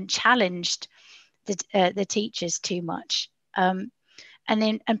imagination and challenged the teachers too much. And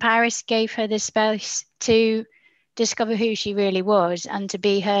Paris gave her the space to discover who she really was and to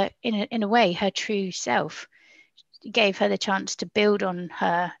be her, in a way, her true self. It gave her the chance to build on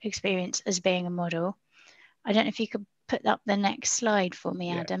her experience as being a model. I don't know if you could put up the next slide for me,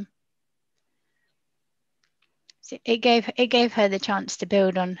 yeah. Adam. So it gave her the chance to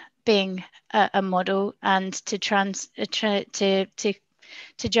build on being a model and to jump to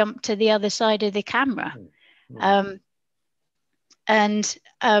the other side of the camera.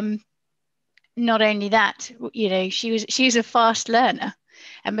 Not only that, you know, she was a fast learner,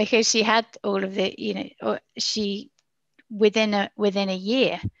 and because she had all of the, you know, within a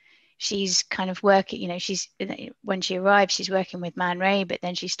year, she's kind of working, you know, when she arrived, she's working with Man Ray, but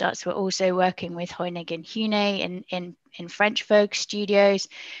then she starts also working with Hoynig and Hune in French Vogue studios,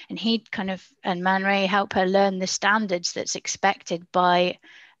 and Man Ray help her learn the standards that's expected by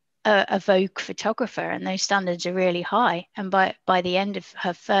a Vogue photographer, and those standards are really high. And by the end of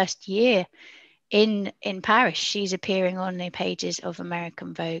her first year in Paris, she's appearing on the pages of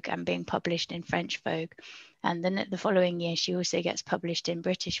American Vogue and being published in French Vogue. And then the following year, she also gets published in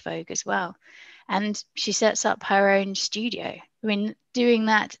British Vogue as well. And she sets up her own studio. I mean, doing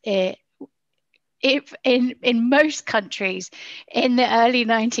that in most countries in the early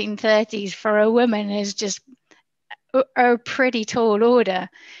 1930s for a woman is just a pretty tall order.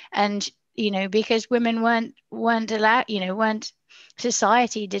 And, you know, because women weren't allowed, you know,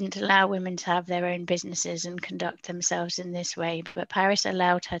 society didn't allow women to have their own businesses and conduct themselves in this way. But Paris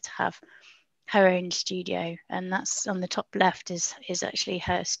allowed her to have her own studio, and that's on the top left is actually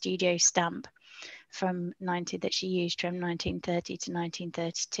her studio stamp that she used from 1930 to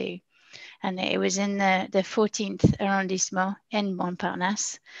 1932. And it was in the 14th arrondissement in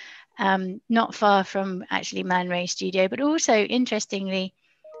Montparnasse, not far from actually Man Ray's studio, but also interestingly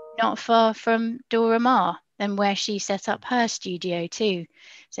not far from Dora Maar and where she set up her studio too.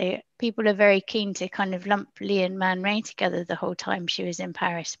 So people are very keen to kind of lump Lee and Man Ray together the whole time she was in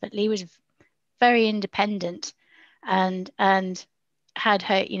Paris, but Lee was very independent and had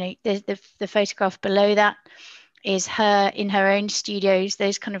her, you know, the photograph below that is her in her own studios.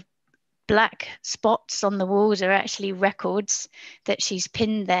 Those kind of black spots on the walls are actually records that she's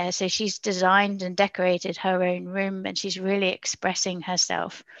pinned there. So she's designed and decorated her own room, and she's really expressing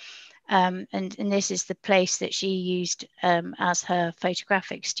herself. And this is the place that she used as her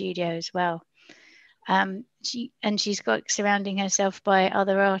photographic studio as well. She's got surrounding herself by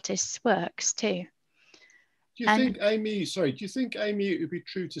other artists' works too. Do you think, Amy, it would be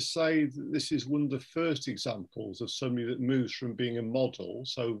true to say that this is one of the first examples of somebody that moves from being a model,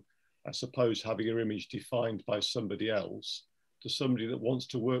 so I suppose having her image defined by somebody else, to somebody that wants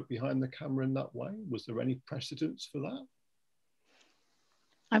to work behind the camera in that way? Was there any precedence for that?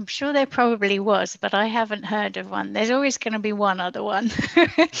 I'm sure there probably was, but I haven't heard of one. There's always going to be one other one.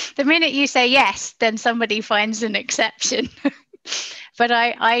 The minute you say yes, then somebody finds an exception. But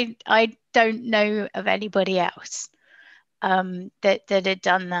I don't know of anybody else that had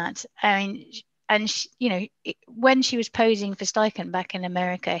done that. I mean, and she, you know, when she was posing for Steichen back in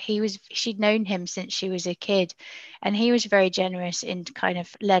America, she'd known him since she was a kid, and he was very generous in kind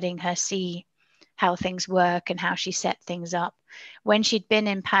of letting her see how things work and how she set things up. When she'd been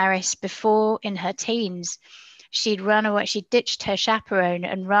in Paris before in her teens, she'd run away, she'd ditched her chaperone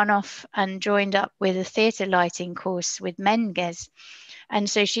and run off and joined up with a theatre lighting course with Menges. And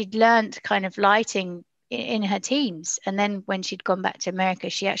so she'd learned kind of lighting in her teens. And then when she'd gone back to America,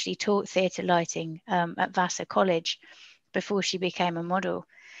 she actually taught theatre lighting at Vassar College before she became a model.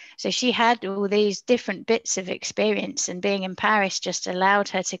 So she had all these different bits of experience, and being in Paris just allowed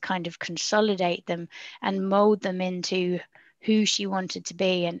her to kind of consolidate them and mold them into who she wanted to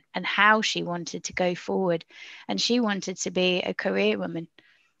be and how she wanted to go forward. And she wanted to be a career woman.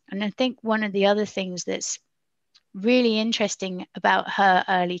 And I think one of the other things that's really interesting about her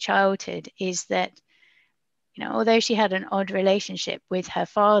early childhood is that, you know, although she had an odd relationship with her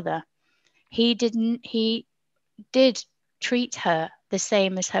father, he did treat her the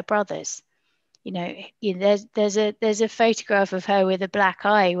same as her brothers. You know, there's a photograph of her with a black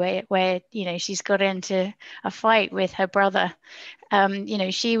eye where you know, she's got into a fight with her brother. You know,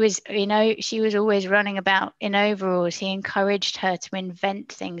 she was always running about in overalls. He encouraged her to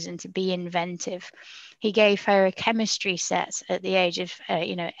invent things and to be inventive. He gave her a chemistry set at the age of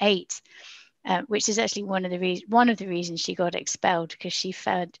 8, which is actually one of the reasons she got expelled, because she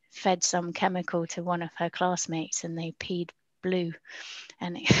fed some chemical to one of her classmates and they peed blue.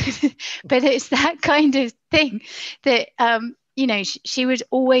 And but it's that kind of thing that you know, she was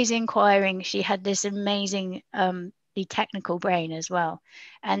always inquiring. She had this amazing technical brain as well,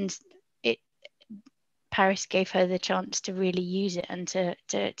 and Paris gave her the chance to really use it and to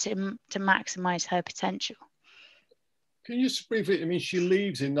maximize her potential. Can you just briefly, I mean, she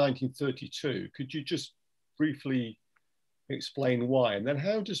leaves in 1932. Could you just briefly explain why? And then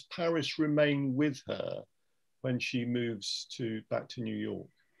how does Paris remain with her when she moves back to New York?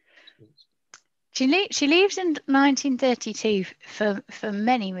 She leaves in 1932 for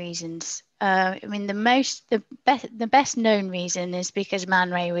many reasons. I mean, the best known reason is because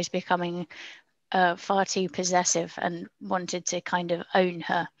Man Ray was becoming far too possessive and wanted to kind of own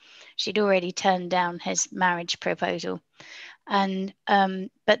her. She'd already turned down his marriage proposal, and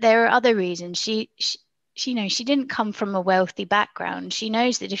but there are other reasons. She didn't come from a wealthy background. She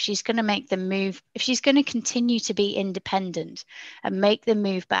knows that if she's going to make the move, if she's going to continue to be independent and make the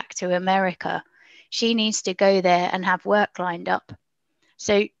move back to America, she needs to go there and have work lined up.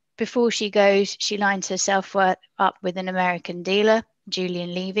 So before she goes, she lines herself up with an American dealer.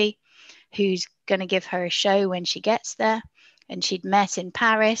 Julian Levy, who's going to give her a show when she gets there. And she'd met in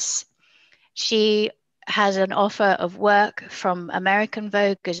Paris. She has an offer of work from American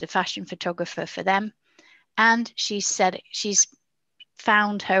Vogue as a fashion photographer for them. And she said she's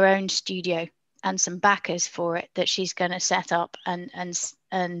found her own studio and some backers for it that she's going to set up and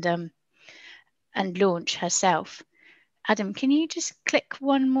launch herself. Adam, can you just click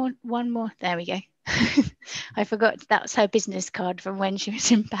one more? There we go. I forgot that was her business card from when she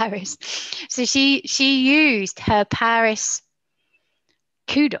was in Paris. So she used her Paris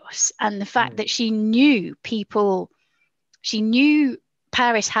kudos and the fact that she knew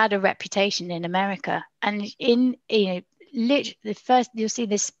Paris had a reputation in America, and in the first, you'll see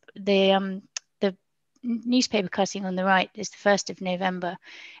this, the newspaper cutting on the right is the 1st of November.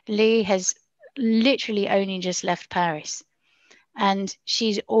 Lee has literally only just left Paris, and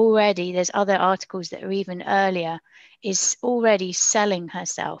there's other articles that are even earlier, is already selling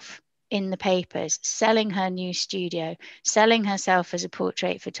herself in the papers, selling her new studio, selling herself as a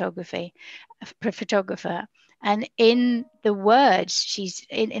portrait photographer. And in the words, she's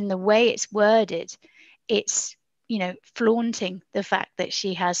in the way it's worded, it's, flaunting the fact that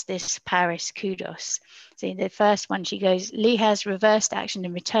she has this Paris kudos. So the first one, she goes, Lee has reversed action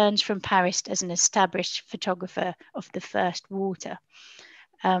and returns from Paris as an established photographer of the first water.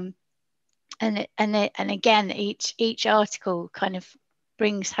 And again, each article kind of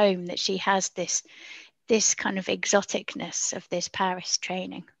brings home that she has this kind of exoticness of this Paris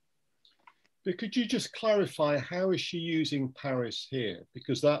training. But could you just clarify, how is she using Paris here?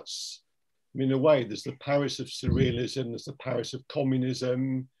 Because that's, in a way, there's the Paris of surrealism, there's the Paris of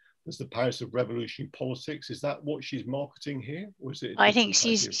communism, there's the Paris of revolutionary politics. Is that what she's marketing here? Or is it? I think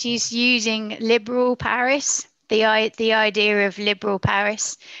she's using liberal Paris, the idea of liberal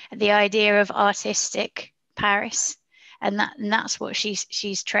Paris, the idea of artistic Paris. And that's what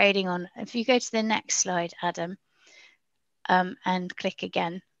she's trading on. If you go to the next slide, Adam, and click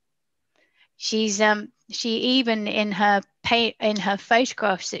again. She even in her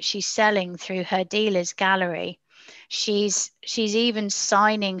photographs that she's selling through her dealer's gallery, she's even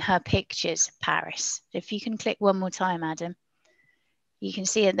signing her pictures Paris. If you can click one more time, Adam, you can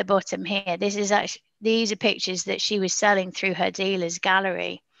see at the bottom here. These are pictures that she was selling through her dealer's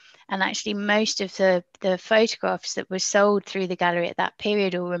gallery. And actually most of the photographs that were sold through the gallery at that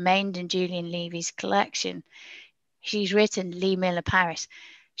period or remained in Julian Levy's collection, she's written Lee Miller Paris.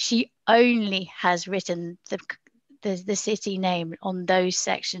 She only has written the city name on those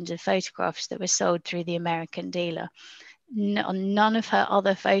sections of photographs that were sold through the American dealer. On none of her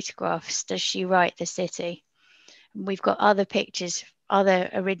other photographs does she write the city. We've got other pictures, other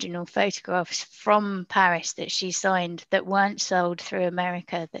original photographs from Paris that she signed that weren't sold through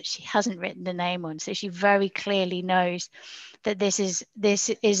America that she hasn't written the name on. So she very clearly knows that this is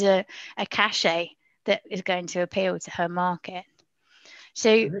a cachet that is going to appeal to her market. So,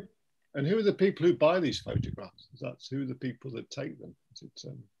 and who are the people who buy these photographs? Who are the people that take them?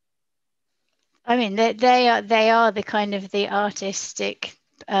 I mean, they are the kind of the artistic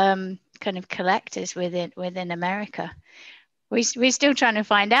kind of collectors within America. We're still trying to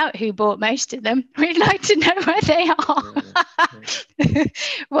find out who bought most of them. We'd like to know where they are.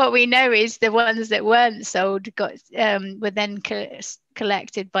 What we know is the ones that weren't sold were then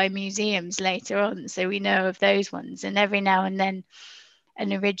collected by museums later on. So we know of those ones, and every now and then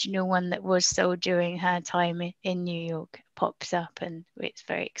an original one that was sold during her time in New York pops up, and it's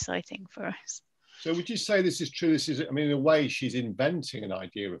very exciting for us. So would you say this is true? In a way, she's inventing an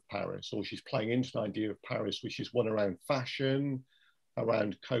idea of Paris, or she's playing into an idea of Paris, which is one around fashion,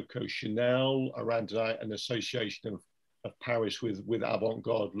 around Coco Chanel, around an association of Paris with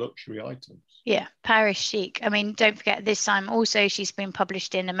avant-garde luxury items. Yeah, Paris chic. I mean, don't forget this time also she's been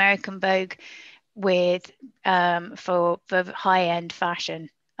published in American Vogue with for high-end fashion.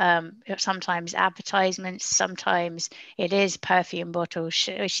 Sometimes advertisements, sometimes it is perfume bottles.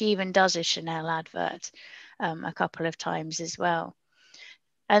 She even does a Chanel advert a couple of times as well.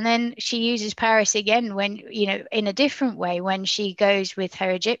 And then she uses Paris again when, in a different way, when she goes with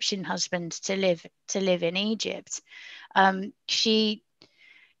her Egyptian husband to live in Egypt.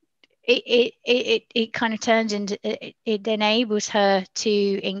 It kind of turns into, it enables her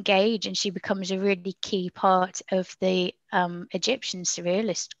to engage, and she becomes a really key part of the Egyptian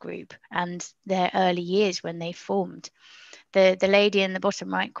surrealist group and their early years when they formed. The lady in the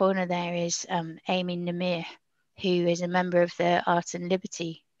bottom right corner there is Amy Namir, who is a member of the Art and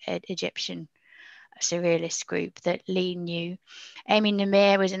Liberty Egyptian surrealist group that Lee knew. Amy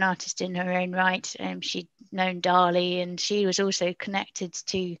Namir was an artist in her own right, and she'd known Dali, and she was also connected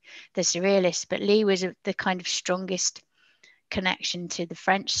to the surrealists, but Lee was the kind of strongest connection to the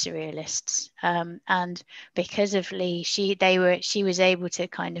French surrealists, and because of Lee, she was able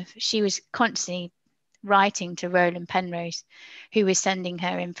to she was constantly writing to Roland Penrose, who was sending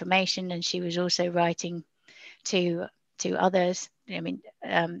her information, and she was also writing to others. I mean,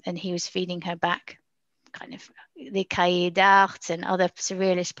 and he was feeding her back kind of the Cahiers d'Art and other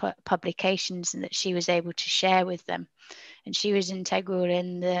surrealist publications, and that she was able to share with them. And she was integral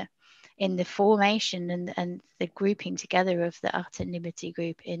in the formation and the grouping together of the Art and Liberty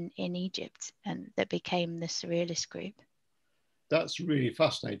group in Egypt, and that became the Surrealist group. That's really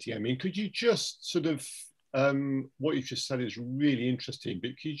fascinating. I mean, could you just sort of, what you've just said is really interesting,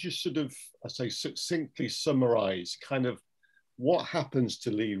 but could you just sort of, I say, succinctly summarize kind of what happens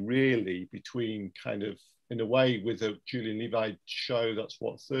to Lee really between kind of, in a way, with a Julian Levi show, that's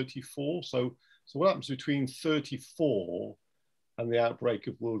what, 34? So what happens between 34 and the outbreak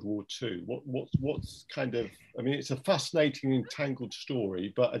of World War II? What's kind of, I mean, it's a fascinating, entangled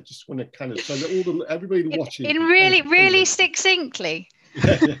story, but I just want to kind of, so that everybody watching. In really succinctly.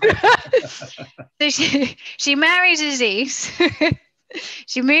 So she marries Aziz.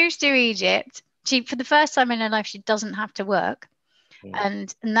 She moves to Egypt. For the first time in her life, she doesn't have to work.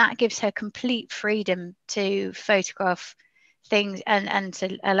 And that gives her complete freedom to photograph things and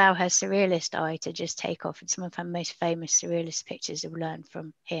to allow her surrealist eye to just take off. And some of her most famous surrealist pictures have learned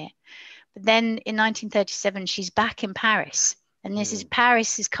from here. But then in 1937, she's back in Paris. And this is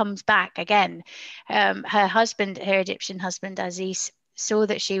Paris comes back again. Her husband, her Egyptian husband, Aziz, saw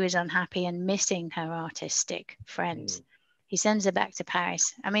that she was unhappy and missing her artistic friends. He sends her back to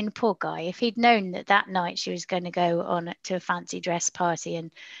Paris. I mean, poor guy, if he'd known that night she was going to go on to a fancy dress party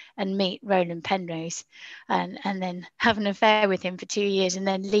and meet Roland Penrose and then have an affair with him for 2 years and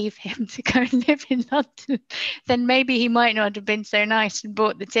then leave him to go and live in London, then maybe he might not have been so nice and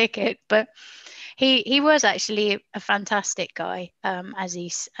bought the ticket. But he was actually a fantastic guy,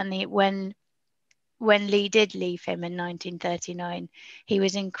 Aziz. And when Lee did leave him in 1939, he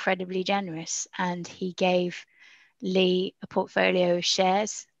was incredibly generous, and he gave Lee a portfolio of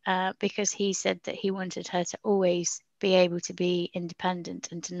shares because he said that he wanted her to always be able to be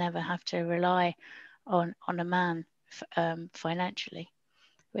independent and to never have to rely on a man financially,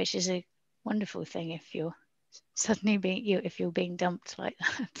 which is a wonderful thing if you're suddenly being dumped like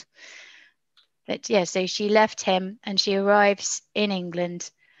that. But yeah, so she left him and she arrives in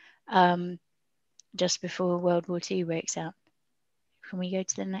England just before World War II breaks out. Can we go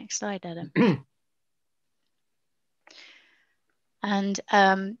to the next slide, Adam? And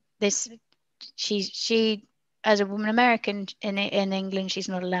she as a woman American in England, she's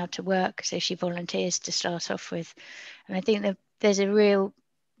not allowed to work, so she volunteers to start off with. And I think that there's a real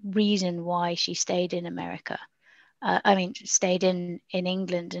reason why she stayed in America. Stayed in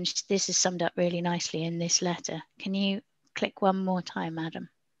England, and this is summed up really nicely in this letter. Can you click one more time, Adam?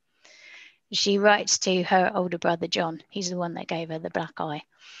 She writes to her older brother, John. He's the one that gave her the black eye.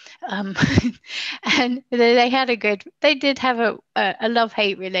 And they did have a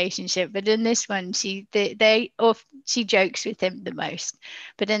love-hate relationship, but in this one she jokes with him the most.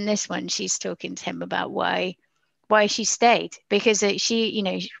 But in this one she's talking to him about why she stayed, because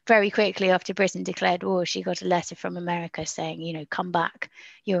she, very quickly after Britain declared war, she got a letter from America saying, come back,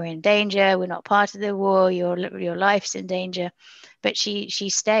 you're in danger, we're not part of the war, your life's in danger. But she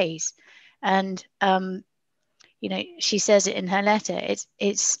stays. And she says it in her letter.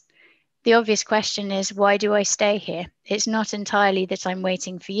 It's the obvious question is, why do I stay here? It's not entirely that I'm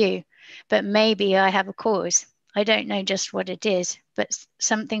waiting for you, but maybe I have a cause. I don't know just what it is, but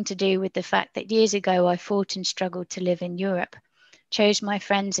something to do with the fact that years ago I fought and struggled to live in Europe, chose my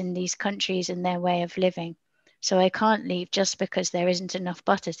friends in these countries and their way of living. So I can't leave just because there isn't enough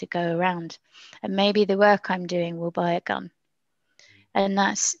butter to go around. And maybe the work I'm doing will buy a gun. And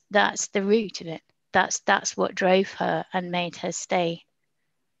that's the root of it. That's what drove her and made her stay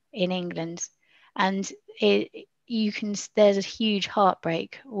in England. And there's a huge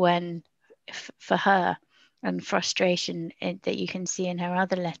heartbreak for her, and frustration that you can see in her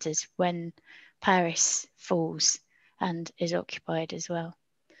other letters when Paris falls and is occupied as well.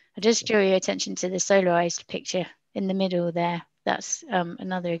 I just draw your attention to the solarized picture in the middle there. That's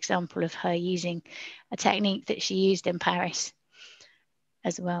another example of her using a technique that she used in Paris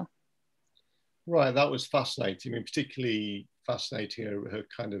as well. Right, that was fascinating. I mean, particularly fascinating her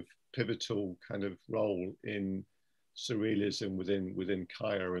kind of pivotal kind of role in surrealism within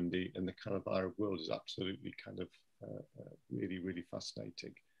Cairo and the kind of Arab world is absolutely kind of really, really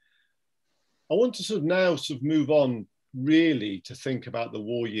fascinating. I want to sort of move on really to think about the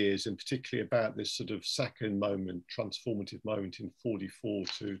war years, and particularly about this sort of second moment, transformative moment in 44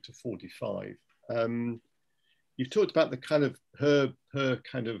 to 45. you've talked about the kind of her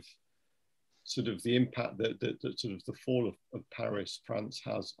kind of sort of the impact that sort of the fall of Paris, France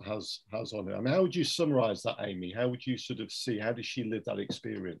has on her. I mean, how would you summarize that, Amy? How would you sort of see, how does she live that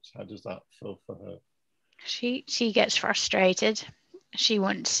experience? How does that feel for her? She gets frustrated. She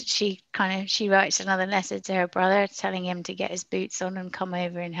writes another letter to her brother telling him to get his boots on and come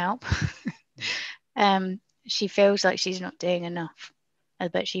over and help. She feels like she's not doing enough,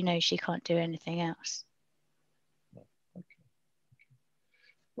 but she knows she can't do anything else.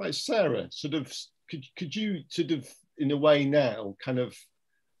 Right, Sarah, sort of, could you sort of, in a way now, kind of,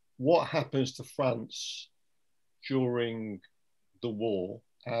 what happens to France during the war,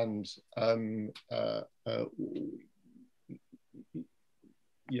 and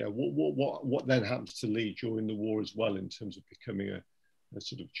yeah, what then happens to Lee during the war as well, in terms of becoming a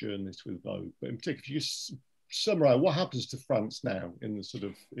sort of journalist with Vogue? But in particular, if you summarize what happens to France now in the sort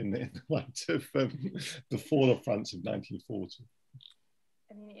of in the light of the fall of France in 1940.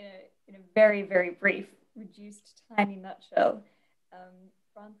 I mean, in a very, very brief, reduced, tiny nutshell,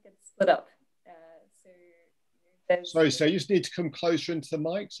 France gets split up. Sorry, so you just need to come closer into the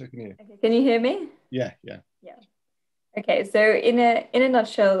mic so I can hear. Okay, can you hear me? Yeah. Okay, so in a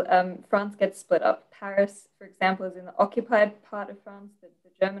nutshell, France gets split up. Paris, for example, is in the occupied part of France, the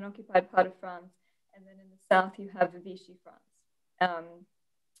German occupied part of France, and then in the south you have Vichy France.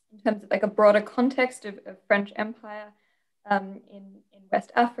 In terms of like a broader context of French Empire, in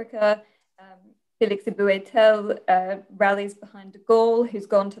West Africa, Félix Houphouët rallies behind de Gaulle, who's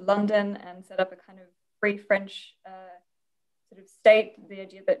gone to London and set up a kind of free French sort of state. The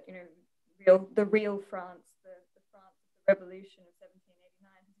idea that the real France, the France of the Revolution of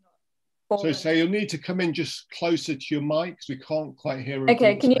 1789, has not fallen. So you'll need to come in just closer to your mic because we can't quite hear.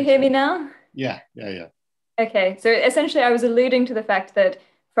 Okay, can you hear me now? Yeah. Okay, so essentially, I was alluding to the fact that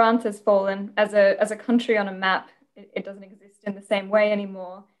France has fallen as a country on a map. It doesn't exist in the same way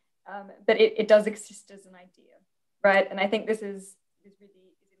anymore, but it does exist as an idea, right? And I think this is really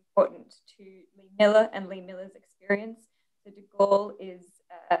important to Lee Miller and Lee Miller's experience. So de Gaulle is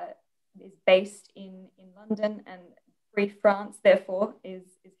based in London, and Free France, therefore, is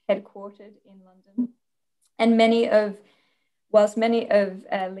headquartered in London. And whilst many of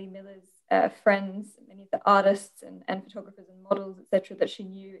Lee Miller's friends, many of the artists and photographers and models, etc., that she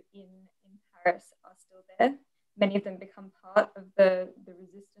knew in Paris are still there. Many of them become part of the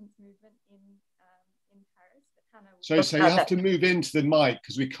resistance movement in Paris. So you have to move into the mic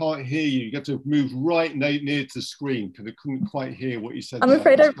because we can't hear you. You have to move right near to the screen because I couldn't quite hear what you said. I'm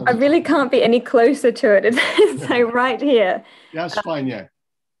afraid I really can't be any closer to it. It's like right here. Yeah, that's fine, yeah.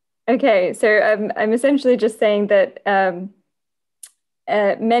 Okay, so I'm essentially just saying that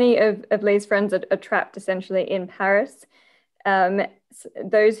many of Lee's friends are trapped essentially in Paris.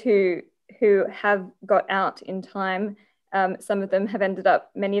 Those who have got out in time, some of them have ended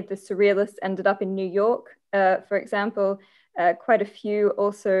up, many of the surrealists ended up in New York, for example. Quite a few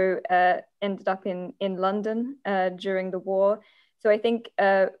also ended up in London during the war. So I think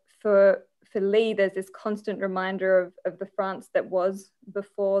for Lee, there's this constant reminder of the France that was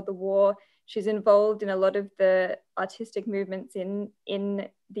before the war. She's involved in a lot of the artistic movements in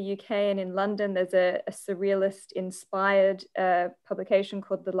the UK and in London. There's a surrealist-inspired publication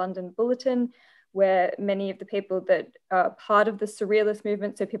called the London Bulletin, where many of the people that are part of the surrealist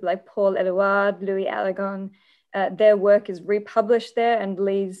movement, so people like Paul Eluard, Louis Aragon, their work is republished there, and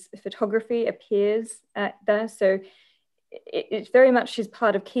Lee's photography appears there. So it's very much, she's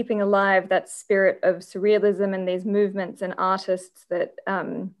part of keeping alive that spirit of surrealism and these movements and artists that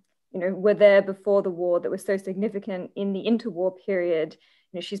were there before the war, that were so significant in the interwar period.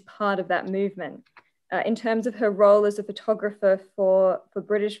 She's part of that movement. In terms of her role as a photographer for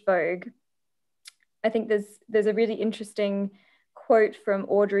British Vogue, I think there's a really interesting quote from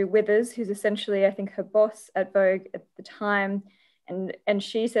Audrey Withers, who's essentially, I think, her boss at Vogue at the time. And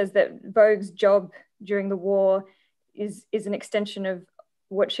she says that Vogue's job during the war is an extension of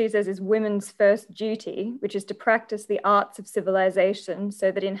what she says is women's first duty, which is to practice the arts of civilization so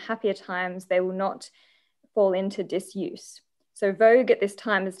that in happier times they will not fall into disuse. So Vogue at this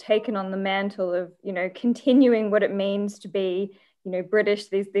time has taken on the mantle of, continuing what it means to be, British,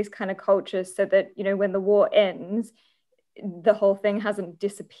 these kind of cultures, so that, when the war ends, the whole thing hasn't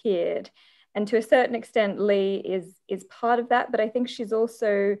disappeared. And to a certain extent, Lee is part of that, but I think she's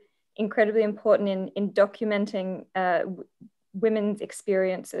also incredibly important in documenting women's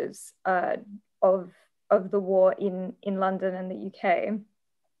experiences of the war in London and the UK.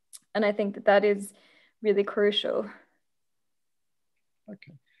 And I think that is really crucial.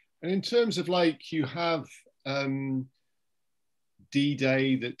 Okay. And in terms of you have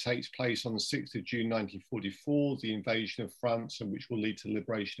D-Day that takes place on the 6th of June 1944, the invasion of France, and which will lead to the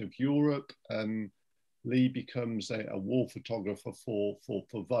liberation of Europe. Lee becomes a war photographer for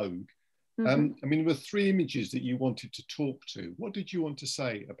Vogue. I mean, there were 3 images that you wanted to talk to. What did you want to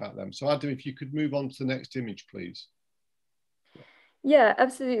say about them? So Adam, if you could move on to the next image, please. Yeah,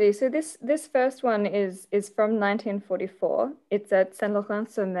 absolutely. So this first one is from 1944. It's at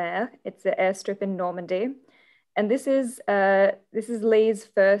Saint-Laurent-sur-Mer. It's the airstrip in Normandy. And this is Lee's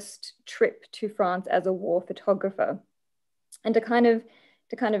first trip to France as a war photographer. And to kind of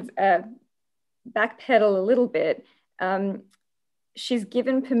backpedal a little bit, she's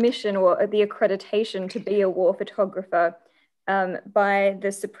given permission or the accreditation to be a war photographer by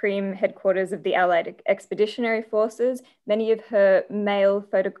the Supreme Headquarters of the Allied Expeditionary Forces. Many of her male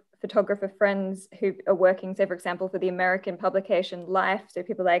photographer friends who are working, say, for example, for the American publication Life, so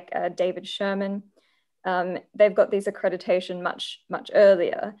people like David Sherman, they've got these accreditation much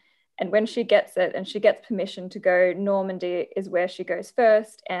earlier. And when she gets it and she gets permission to go, Normandy is where she goes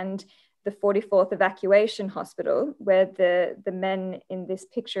first. And the 44th Evacuation Hospital, where the men in this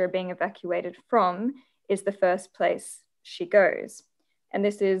picture are being evacuated from, is the first place she goes. And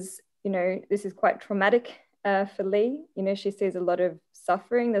this is quite traumatic for Lee. You know, she sees a lot of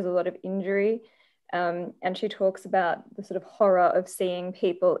suffering, there's a lot of injury. And she talks about the sort of horror of seeing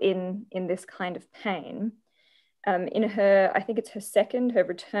people in this kind of pain. In her, I think it's her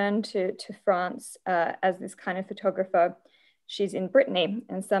return to France as this kind of photographer, she's in Brittany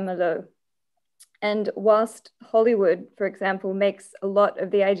and Saint-Malo. And whilst Hollywood, for example, makes a lot of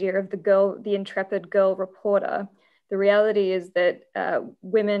the idea of the intrepid girl reporter, the reality is that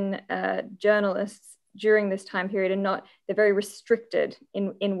women journalists during this time period they're very restricted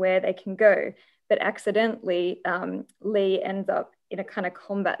in where they can go. But accidentally, Lee ends up in a kind of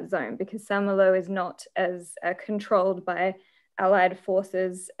combat zone because Saint-Malo is not as controlled by Allied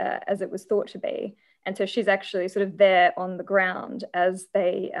forces as it was thought to be. And so she's actually sort of there on the ground as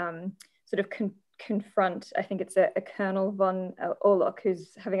they sort of confront, I think it's a Colonel von Orlock who's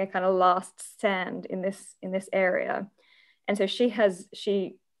having a kind of last stand in this area. And so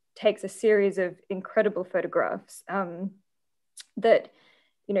she takes a series of incredible photographs that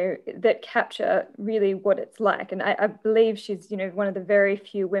capture really what it's like. And I believe she's, one of the very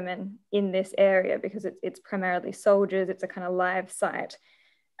few women in this area because it's primarily soldiers, it's a kind of live site.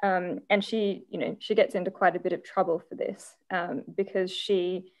 And she gets into quite a bit of trouble for this because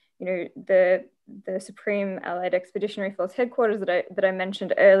she, the Supreme Allied Expeditionary Force headquarters that I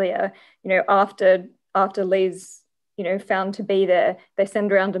mentioned earlier, after Lee's, found to be there, they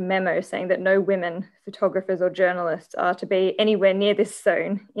send around a memo saying that no women photographers or journalists are to be anywhere near this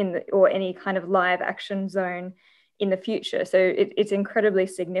zone or any kind of live action zone in the future. So it's incredibly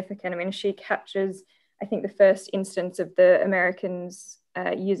significant. I mean, she captures, I think, the first instance of the Americans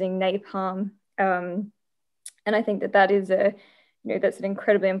using napalm. And I think that is that's an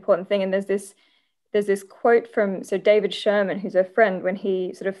incredibly important thing. And there's this quote from David Sherman, who's her friend, when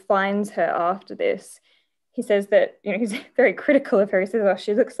he sort of finds her after this. He says that, he's very critical of her. He says, oh,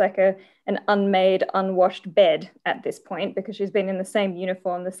 she looks like an unmade, unwashed bed at this point because she's been in the same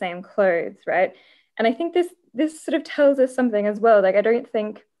uniform, the same clothes, right? And I think this sort of tells us something as well. Like, I don't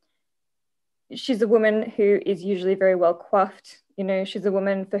think she's a woman who is usually very well coiffed. She's a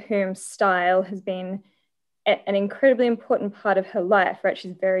woman for whom style has been an incredibly important part of her life, right?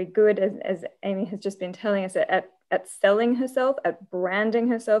 She's very good, as Amy has just been telling us, at selling herself, at branding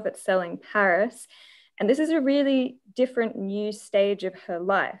herself, at selling Paris. And this is a really different new stage of her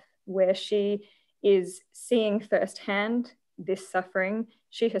life where she is seeing firsthand this suffering.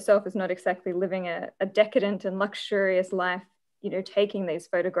 She herself is not exactly living a decadent and luxurious life, taking these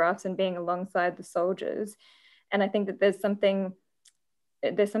photographs and being alongside the soldiers. And I think that there's something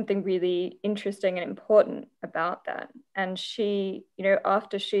really interesting and important about that. And she,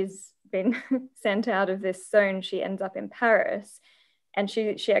 after she's been sent out of this zone, she ends up in Paris. And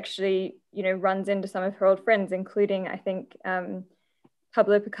she actually, runs into some of her old friends, including, I think,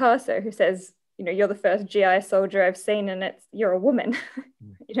 Pablo Picasso, who says, you're the first GI soldier I've seen, and you're a woman,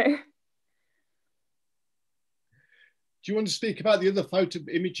 Do you want to speak about the other photo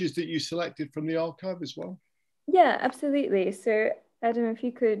images that you selected from the archive as well? Yeah, absolutely. So Adam, if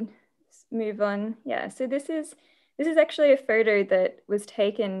you could move on. Yeah, so this is actually a photo that was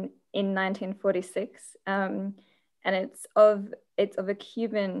taken in 1946. And it's of a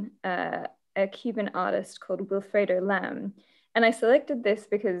Cuban artist called Wilfredo Lam, and I selected this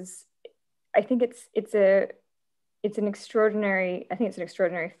because I think it's an extraordinary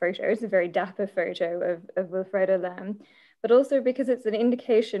photo. It's a very dapper photo of Wilfredo Lam, but also because it's an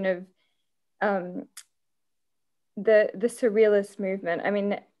indication of the surrealist movement. I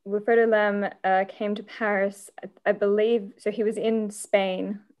mean, Wilfredo Lam came to Paris, I believe, so he was in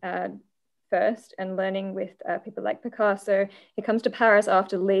Spain first and learning with people like Picasso. He comes to Paris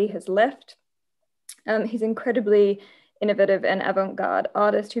after Lee has left. He's incredibly innovative and avant-garde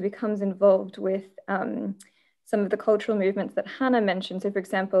artist who becomes involved with some of the cultural movements that Hannah mentioned. So for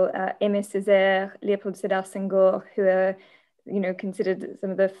example, Aimé Césaire, Léopold Sédar Senghor, who are considered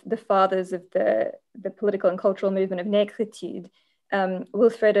some of the fathers of the political and cultural movement of négritude.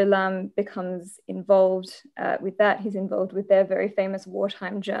 Wilfredo Lam becomes involved with that. He's involved with their very famous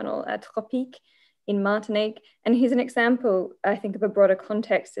wartime journal, Tropique, in Martinique. And he's an example, I think, of a broader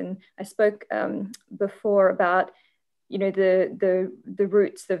context. And I spoke before about, the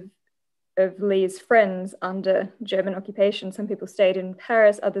roots of Lee's friends under German occupation. Some people stayed in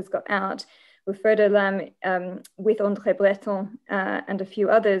Paris, others got out. Wilfredo Lam, with André Breton and a few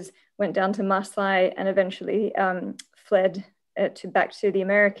others, went down to Marseille and eventually fled back to the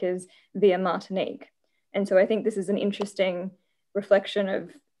Americas via Martinique. And so I think this is an interesting reflection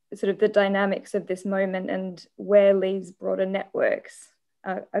of sort of the dynamics of this moment and where Lee's broader networks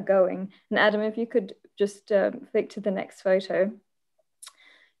are going. And Adam, if you could just flick to the next photo.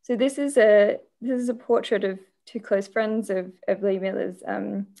 So this is a portrait of two close friends of Lee Miller's,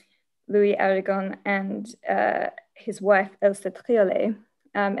 Louis Aragon and his wife Elsa Triolet,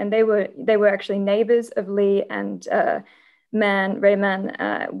 and they were actually neighbors of Lee and Ray Mann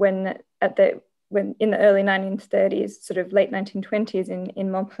when in the early 1930s, sort of late 1920s in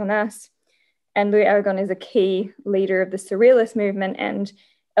Montparnasse. And Louis Aragon is a key leader of the surrealist movement, and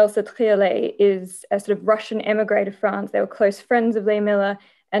Elsa Triolet is a sort of Russian emigre to France. They were close friends of Lee Miller,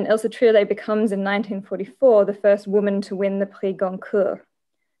 and Elsa Triolet becomes in 1944 the first woman to win the Prix Goncourt.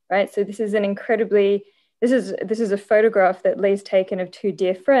 Right, so this is a photograph that Lee's taken of two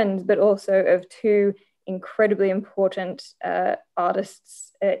dear friends, but also of two incredibly important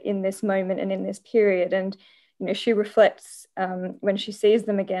artists in this moment and in this period. And she reflects when she sees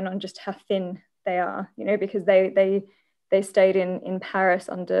them again on just how thin they are, because they stayed in Paris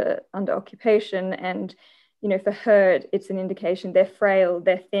under occupation, and for her it's an indication they're frail,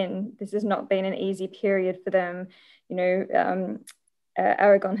 they're thin. This has not been an easy period for them.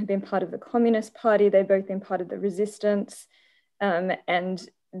 Aragon had been part of the Communist Party. They'd both been part of the resistance. And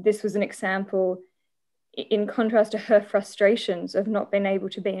this was an example, in contrast to her frustrations of not being able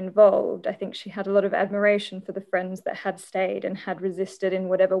to be involved. I think she had a lot of admiration for the friends that had stayed and had resisted in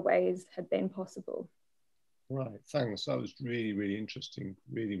whatever ways had been possible. Right, thanks. That was really, really interesting,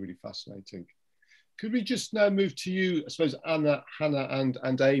 really, really fascinating. Could we just now move to you, I suppose, Hannah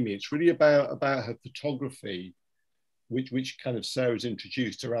and Amy? It's really about her photography, which kind of Sarah's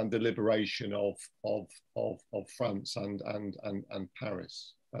introduced around the liberation of France and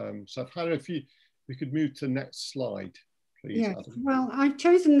Paris. So Hannah, if we could move to the next slide, please. Yes. Adam. Well, I've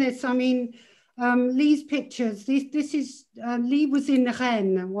chosen this. I mean, Lee's pictures. This is Lee was in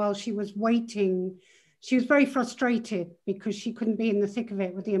Rennes while she was waiting. She was very frustrated because she couldn't be in the thick of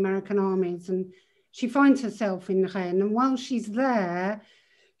it with the American armies, and she finds herself in Rennes. And while she's there,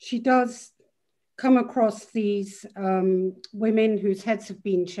 she does come across these women whose heads have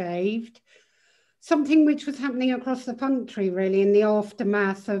been shaved, something which was happening across the country really in the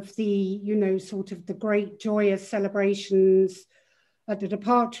aftermath of the, sort of the great joyous celebrations at the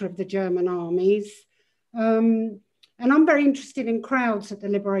departure of the German armies. And I'm very interested in crowds at the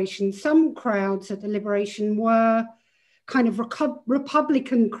liberation. Some crowds at the liberation were kind of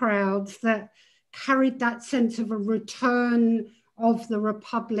Republican crowds that carried that sense of a return of the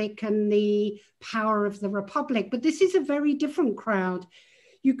Republic and the power of the Republic. But this is a very different crowd.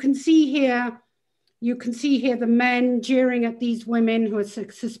 You can see here the men jeering at these women who are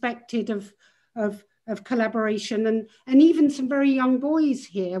suspected of collaboration, and even some very young boys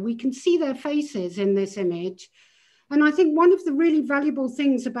here. We can see their faces in this image. And I think one of the really valuable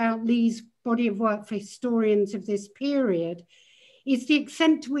things about Lee's body of work for historians of this period is the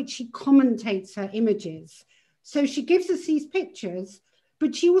extent to which she commentates her images. So she gives us these pictures,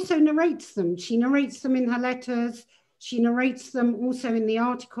 but she also narrates them. She narrates them in her letters. She narrates them also in the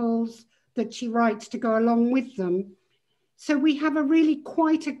articles that she writes to go along with them. So we have a really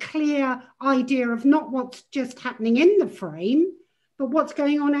quite a clear idea of not what's just happening in the frame, but what's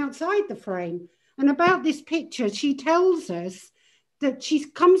going on outside the frame. And about this picture, she tells us that she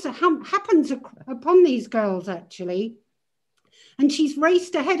happens upon these girls actually, and she's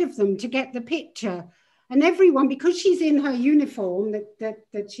raced ahead of them to get the picture. And everyone, because she's in her uniform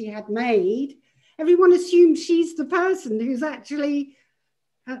that she had made, everyone assumes she's the person who's actually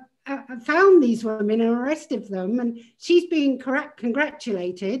found these women and arrested them. And she's being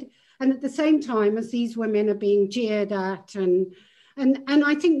congratulated. And at the same time as these women are being jeered at, and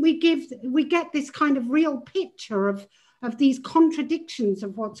I think we get this kind of real picture of these contradictions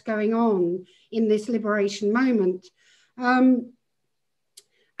of what's going on in this liberation moment.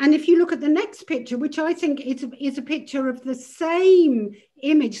 And if you look at the next picture, which I think is a picture of the same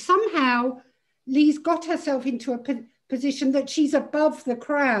image, somehow Lee's got herself into a position that she's above the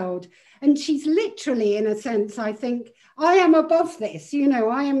crowd. And she's literally, in a sense, I think, I am above this, you know,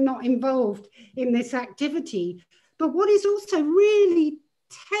 I am not involved in this activity. But what is also really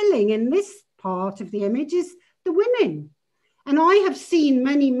telling in this part of the image is the women. And I have seen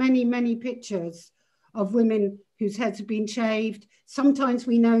many, many, many pictures of women whose heads have been shaved. Sometimes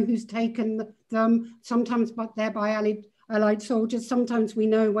we know who's taken them, sometimes they're by Allied soldiers, sometimes we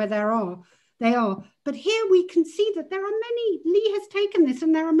know where they are. But here we can see that there are many, Lee has taken this,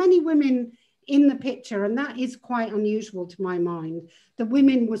 and there are many women in the picture, and that is quite unusual to my mind. The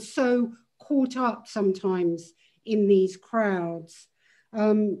women were so caught up sometimes in these crowds.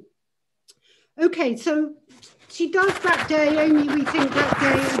 Okay, so she does that day, only we think that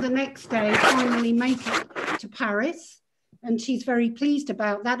day or the next day, finally make it to Paris. And she's very pleased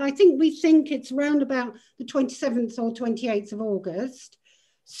about that. I think we think it's around about the 27th or 28th of August.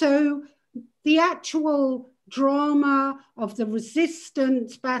 So the actual drama of the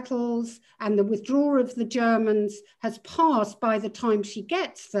resistance battles and the withdrawal of the Germans has passed by the time she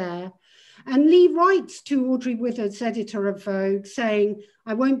gets there. And Lee writes to Audrey Withers, editor of Vogue, saying,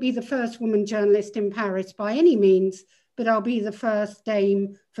 I won't be the first woman journalist in Paris by any means, but I'll be the first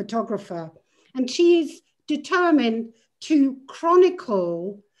dame photographer. And she is determined to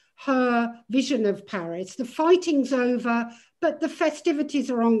chronicle her vision of Paris. The fighting's over, but the festivities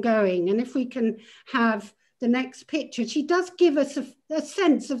are ongoing. And if we can have the next picture, she does give us a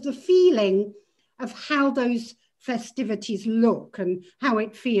sense of the feeling of how those festivities look and how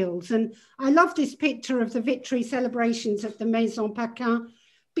it feels. And I love this picture of the victory celebrations at the Maison Paquin,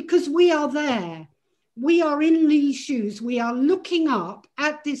 because we are there. We are in Lee's shoes. We are looking up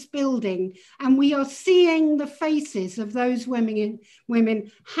at this building and we are seeing the faces of those women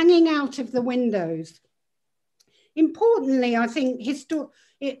hanging out of the windows. Importantly, I think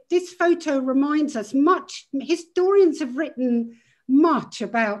this photo reminds us historians have written much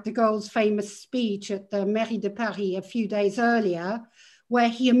about de Gaulle's famous speech at the Mairie de Paris a few days earlier, where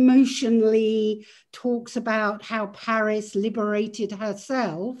he emotionally talks about how Paris liberated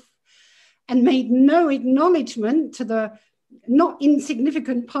herself and made no acknowledgement to the not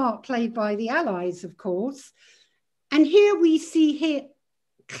insignificant part played by the Allies, of course. And here we see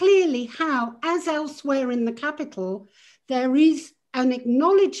clearly how, as elsewhere in the capital, there is an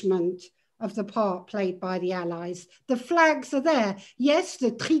acknowledgement of the part played by the Allies. The flags are there. Yes,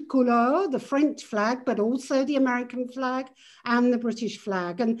 the tricolore, the French flag, but also the American flag and the British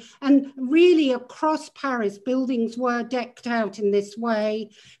flag. And really across Paris, buildings were decked out in this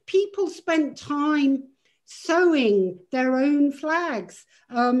way. People spent time sewing their own flags.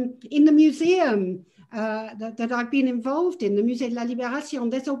 In the museum that I've been involved in, the Musée de la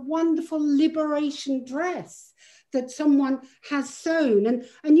Libération, there's a wonderful liberation dress that someone has sewn.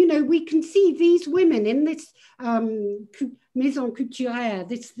 And you know, we can see these women in this maison couturière,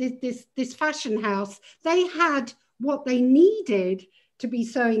 this fashion house. They had what they needed to be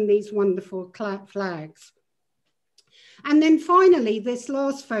sewing these wonderful flags. And then finally, this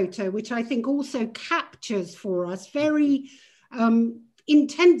last photo, which I think also captures for us very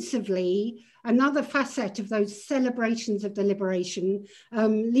intensively another facet of those celebrations of the liberation.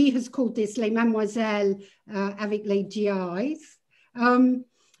 Lee has called this Les Mademoiselles avec les GIs.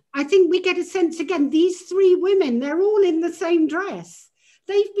 I think we get a sense, again, these three women, they're all in the same dress.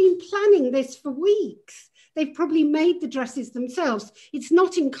 They've been planning this for weeks. They've probably made the dresses themselves. It's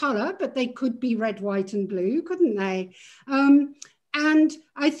not in color, but they could be red, white, and blue, couldn't they? And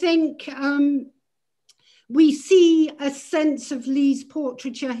I think we see a sense of Lee's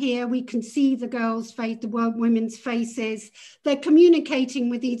portraiture here. We can see the girls' face, the women's faces. They're communicating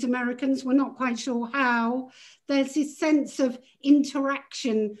with these Americans. We're not quite sure how. There's this sense of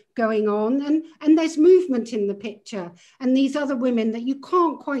interaction going on, and there's movement in the picture. And these other women that you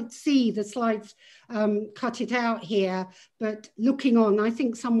can't quite see, the slides cut it out here, but looking on, I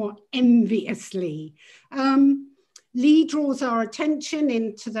think, somewhat enviously. Lee draws our attention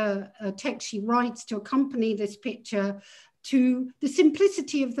into the text she writes to accompany this picture to the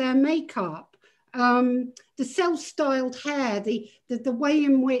simplicity of their makeup, the self-styled hair, the way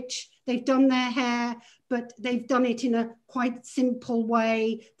in which they've done their hair, but they've done it in a quite simple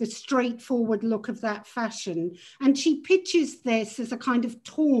way, the straightforward look of that fashion. And she pitches this as a kind of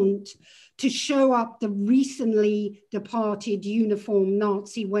taunt to show up the recently departed uniform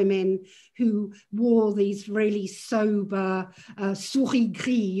Nazi women who wore these really sober souris gris,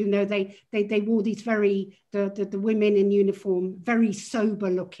 you know, they wore these very, the women in uniform, very sober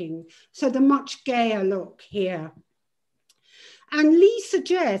looking. So the much gayer look here. And Lee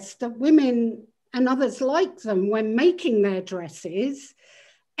suggests that women and others like them, when making their dresses,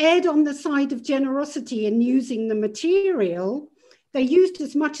 erred on the side of generosity in using the material. They used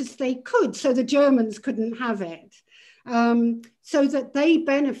as much as they could so the Germans couldn't have it, so that they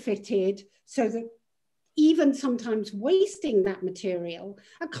benefited, so that even sometimes wasting that material,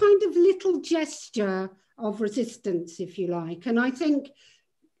 a kind of little gesture of resistance, if you like. And I think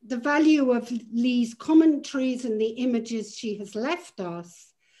the value of Lee's commentaries and the images she has left us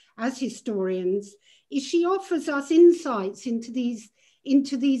as historians is she offers us insights into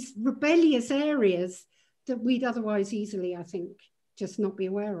these rebellious areas that we'd otherwise easily, I think, just not be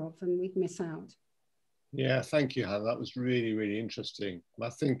aware of, and we'd miss out. Yeah, thank you, Hannah. That was really, really interesting. I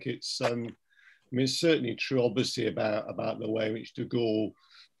think it's, I mean, it's certainly true, obviously, about the way in which de Gaulle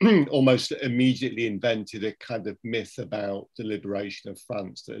almost immediately invented a kind of myth about the liberation of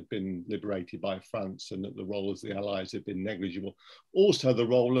France, that had been liberated by France and that the role of the Allies had been negligible. Also, the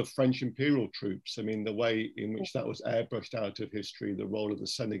role of French imperial troops. I mean, the way in which that was airbrushed out of history, the role of the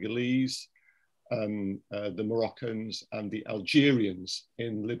Senegalese, the Moroccans and the Algerians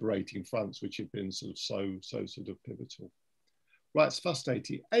in liberating France, which had been sort of so sort of pivotal. Right, it's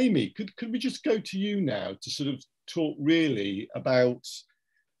fascinating. Amy, could we just go to you now to sort of talk really about,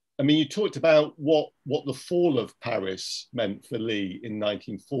 I mean, you talked about what the fall of Paris meant for Lee in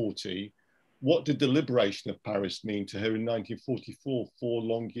 1940. What did the liberation of Paris mean to her in 1944, 4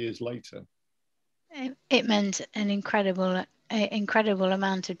 long years later? It meant an incredible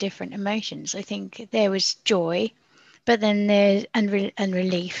amount of different emotions. I think there was joy, but then there's and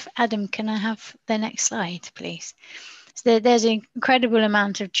relief. Adam, can I have the next slide, please? So there's an incredible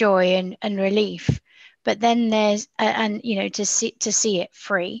amount of joy and relief, but then there's and you know, to see it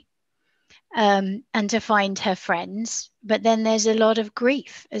free, and to find her friends. But then there's a lot of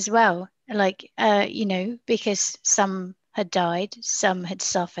grief as well, like you know, because some had died, some had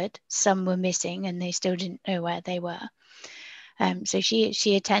suffered, some were missing, and they still didn't know where they were. So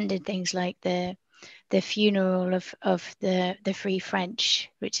she attended things like the funeral of the Free French,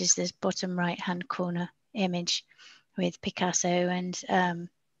 which is this bottom right hand corner image with Picasso and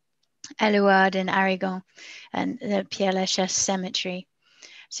Éluard and Aragon and the Père Lachaise cemetery.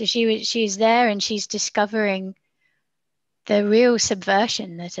 So she's there and she's discovering the real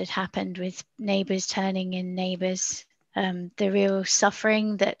subversion that had happened with neighbors turning in neighbors, the real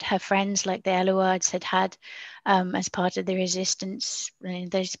suffering that her friends like the Éluards had as part of the resistance.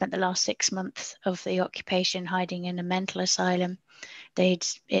 They spent the last 6 months of the occupation hiding in a mental asylum. They'd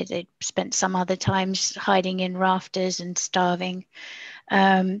spent some other times hiding in rafters and starving.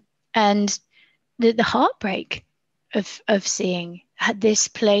 And the heartbreak of seeing this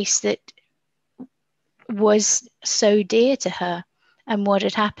place that was so dear to her and what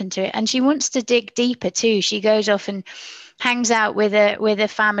had happened to it. And she wants to dig deeper too. She goes off and hangs out with a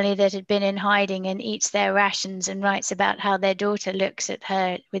family that had been in hiding and eats their rations, and writes about how their daughter looks at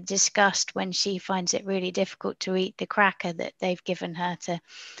her with disgust when she finds it really difficult to eat the cracker that they've given her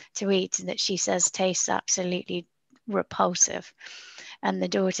to eat, and that she says tastes absolutely repulsive. And the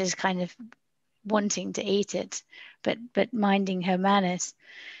daughter's kind of wanting to eat it, but minding her manners.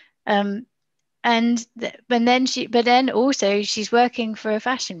 But then also she's working for a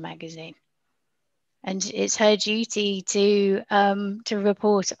fashion magazine, and it's her duty to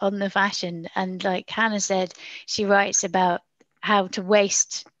report on the fashion. And like Hannah said, she writes about how to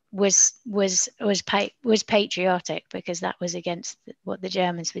waste was patriotic, because that was against what the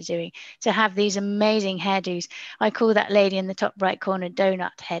Germans were doing. To have these amazing hairdos, I call that lady in the top right corner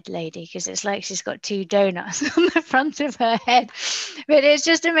donut head lady, because it's like she's got 2 donuts on the front of her head. But it's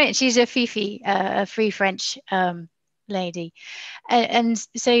just amazing. She's a Fifi, a Free French lady, and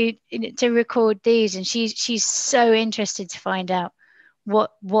so to record these, and she's so interested to find out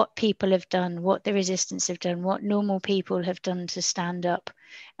what people have done, what the resistance have done, what normal people have done to stand up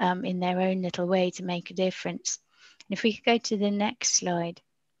in their own little way to make a difference. And if we could go to the next slide.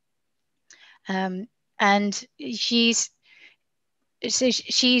 And she's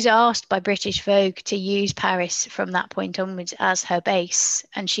asked by British Vogue to use Paris from that point onwards as her base,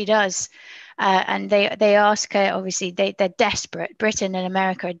 and she does. And they ask her, obviously they're desperate. Britain and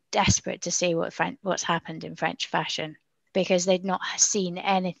America are desperate to see what's happened in French fashion, because they'd not seen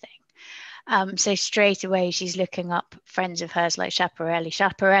anything. So straight away, she's looking up friends of hers like Schiaparelli.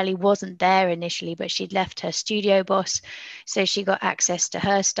 Schiaparelli wasn't there initially, but she'd left her studio boss, so she got access to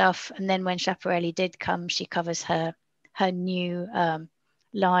her stuff. And then when Schiaparelli did come, she covers her new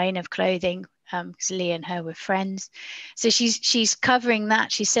line of clothing, because Lee and her were friends. So she's covering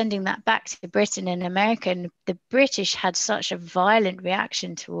that. She's sending that back to Britain and America, and the British had such a violent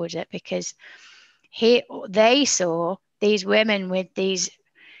reaction towards it, because they saw these women with these,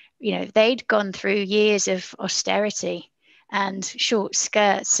 they'd gone through years of austerity and short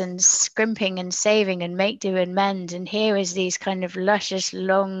skirts and scrimping and saving and make do and mend, and here is these kind of luscious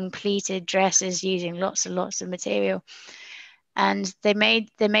long pleated dresses using lots and lots of material. And they made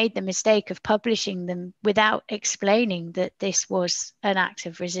the mistake of publishing them without explaining that this was an act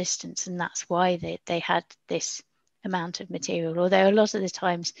of resistance, and that's why they had this amount of material. Although a lot of the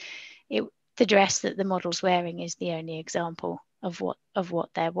times, the dress that the model's wearing is the only example of what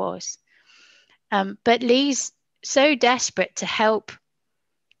there was. But Lee's so desperate to help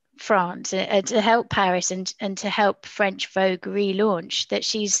France, to help Paris, and to help French Vogue relaunch, that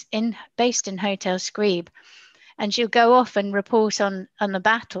she's based in Hotel Scribe. And she'll go off and report on the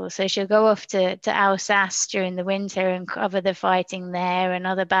battle. So she'll go off to Alsace during the winter and cover the fighting there and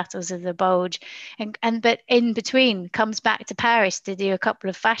other battles of the Bulge. But in between comes back to Paris to do a couple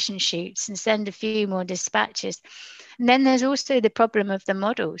of fashion shoots and send a few more dispatches. And then there's also the problem of the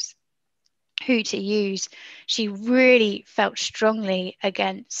models, who to use. She really felt strongly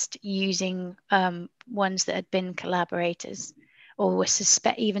against using ones that had been collaborators, or were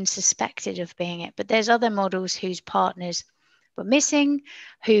even suspected of being it. But there's other models whose partners were missing,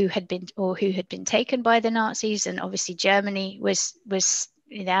 who had been taken by the Nazis, and obviously Germany was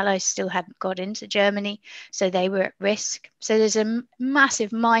the Allies still hadn't got into Germany, so they were at risk. So there's a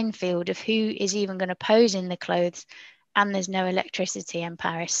massive minefield of who is even going to pose in the clothes, and there's no electricity in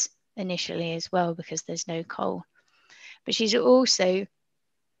Paris initially as well, because there's no coal. But she's also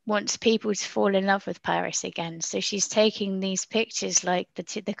wants people to fall in love with Paris again. So she's taking these pictures like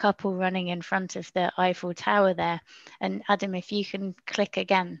the couple running in front of the Eiffel Tower there. And Adam, if you can click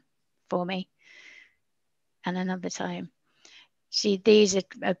again for me, and another time. These are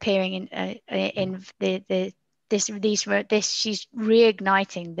appearing in this. She's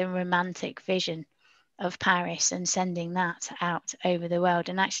reigniting the romantic vision of Paris and sending that out over the world,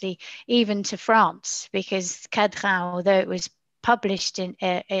 and actually even to France, because Cadran, although it was published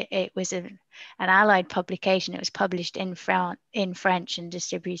it was an Allied publication, it was published in French and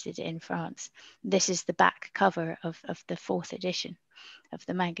distributed in France. This is the back cover of the 4th edition of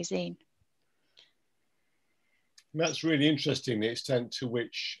the magazine. That's really interesting, the extent to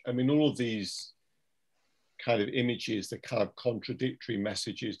which, I mean, all of these kind of images, the kind of contradictory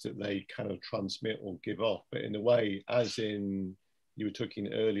messages that they kind of transmit or give off, but in a way, as in you were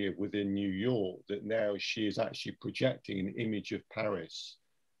talking earlier within New York, that now she is actually projecting an image of Paris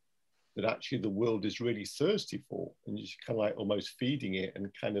that actually the world is really thirsty for, and you're kind of like almost feeding it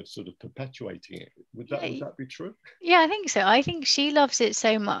and kind of sort of perpetuating it. Would that be true? Yeah, I think so. I think she loves it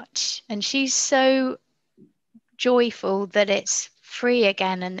so much, and she's so joyful that it's free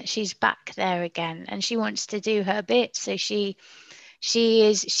again and that she's back there again, and she wants to do her bit. So she's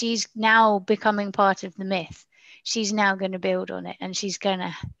now becoming part of the myth. She's now going to build on it, and she's going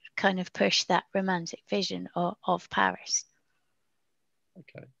to kind of push that romantic vision of Paris.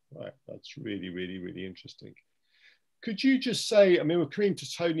 Okay, right. That's really, really, really interesting. Could you just say, I mean, we're coming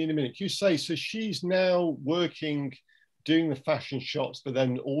to Tony in a minute. Could you say, so she's now working, doing the fashion shots, but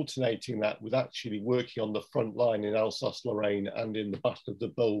then alternating that with actually working on the front line in Alsace-Lorraine and in the Battle of the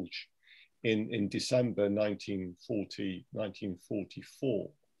Bulge in December 1944.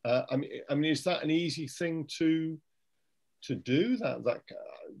 I mean, is that an easy thing to do?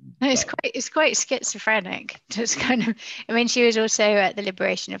 It's quite schizophrenic. Just kind of, I mean, she was also at the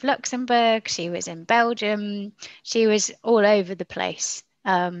liberation of Luxembourg. She was in Belgium. She was all over the place.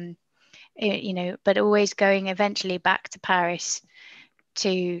 But always going eventually back to Paris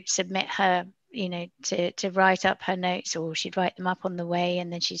to submit her, to write up her notes, or she'd write them up on the way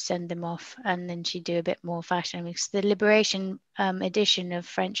and then she'd send them off, and then she'd do a bit more fashion, because the Liberation edition of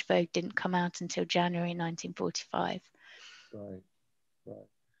French Vogue didn't come out until January 1945. Right.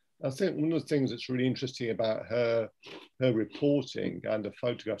 I think one of the things that's really interesting about her reporting and the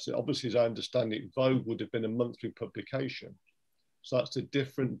photographs, obviously, as I understand it, Vogue would have been a monthly publication. So that's a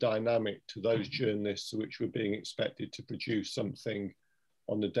different dynamic to those journalists which were being expected to produce something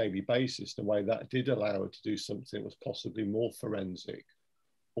on a daily basis, in a way that did allow her to do something that was possibly more forensic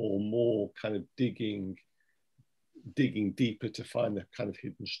or more kind of digging digging deeper to find the kind of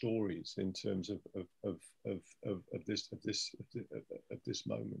hidden stories in terms of this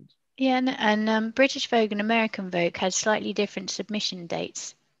moment. Yeah, and British Vogue and American Vogue had slightly different submission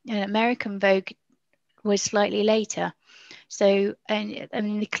dates. American Vogue was slightly later. So, and I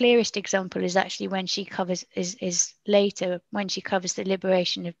mean, the clearest example is actually when she covers is later when she covers the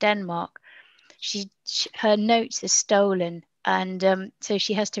liberation of Denmark. Her notes are stolen, and so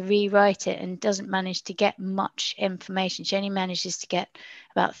she has to rewrite it and doesn't manage to get much information. She only manages to get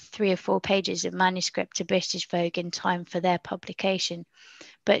about 3 or 4 pages of manuscript to British Vogue in time for their publication,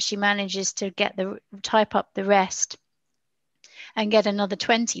 but she manages to type up the rest and get another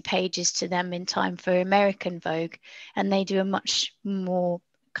 20 pages to them in time for American Vogue, and they do a much more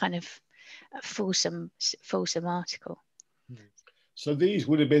kind of fulsome article. So these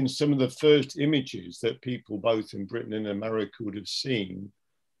would have been some of the first images that people both in Britain and America would have seen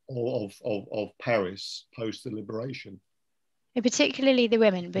of Paris post the liberation. Particularly the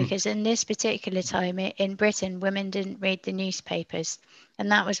women, because in this particular time in Britain, women didn't read the newspapers,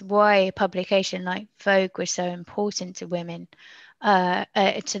 and that was why a publication like Vogue was so important to women,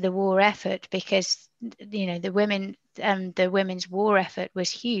 to the war effort, because the women and the women's war effort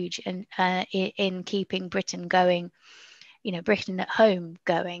was huge, and in keeping Britain going. Britain at home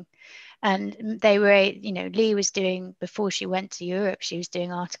going. And they were, Lee was doing, before she went to Europe, she was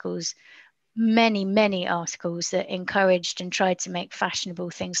doing articles, many articles that encouraged and tried to make fashionable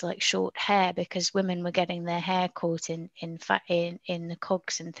things like short hair, because women were getting their hair caught in the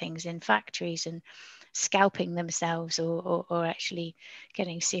cogs and things in factories and scalping themselves or actually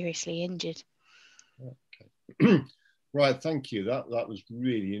getting seriously injured. Okay. Right, thank you. That was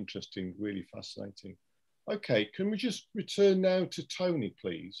really interesting, really fascinating. Okay, can we just return now to Tony,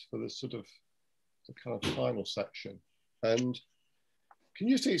 please, for the kind of final section? And can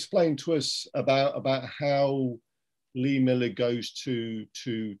you just explain to us about how Lee Miller goes to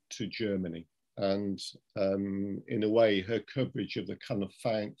Germany and, in a way, her coverage of the kind of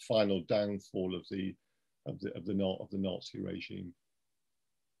final downfall of the Nazi regime?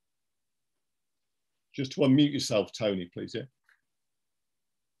 Just to unmute yourself, Tony, please. Yeah.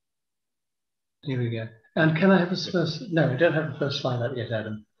 Here we go. And can I have the first? No, I don't have the first slide up yet,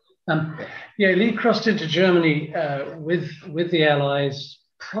 Adam. Yeah, Lee crossed into Germany with the Allies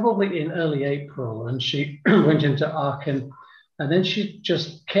probably in early April, and she went into Aachen, and then she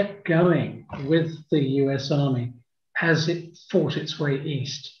just kept going with the US Army as it fought its way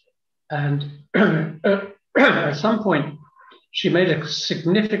east. And at some point, she made a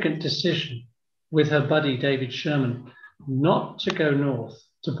significant decision with her buddy David Sherman not to go north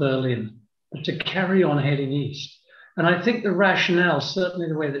to Berlin, but to carry on heading east. And I think the rationale, certainly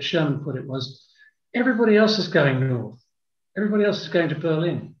the way that Sherman put it, was everybody else is going north. Everybody else is going to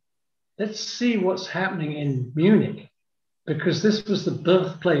Berlin. Let's see what's happening in Munich, because this was the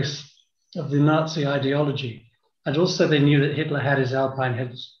birthplace of the Nazi ideology. And also they knew that Hitler had his Alpine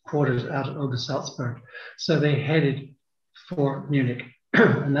headquarters out at Obersalzberg. So they headed for Munich.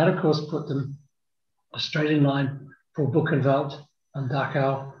 And that, of course, put them straight in line for Buchenwald and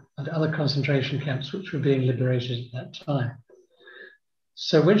Dachau and other concentration camps which were being liberated at that time.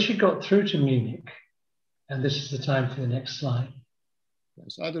 So when she got through to Munich, and this is the time for the next slide.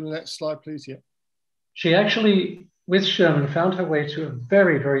 Slide on the next slide, please. Yeah. She actually, with Sherman, found her way to a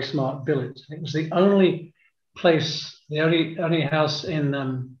very, very smart billet. It was the only place, the only house in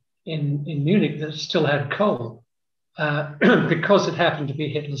Munich that still had coal, because it happened to be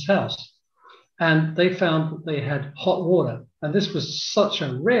Hitler's house. And they found that they had hot water. And this was such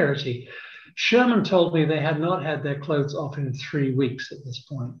a rarity. Sherman told me they had not had their clothes off in 3 weeks at this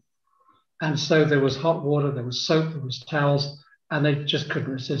point. And so there was hot water, there was soap, there was towels, and they just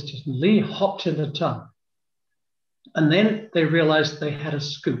couldn't resist it. And Lee hopped in the tub. And then they realized they had a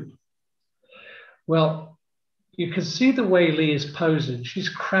scoop. Well, you can see the way Lee is posing. She's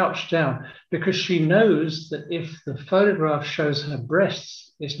crouched down because she knows that if the photograph shows her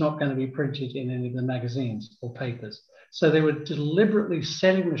breasts, it's not going to be printed in any of the magazines or papers. So they were deliberately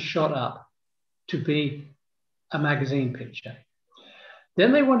setting the shot up to be a magazine picture.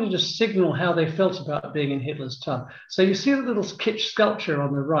 Then they wanted to signal how they felt about being in Hitler's tub. So you see the little kitsch sculpture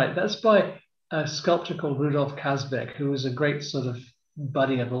on the right. That's by a sculptor called Rudolf Kasbeck, who was a great sort of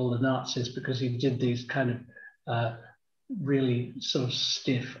buddy of all the Nazis because he did these kind of really sort of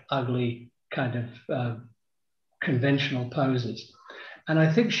stiff, ugly kind of conventional poses. And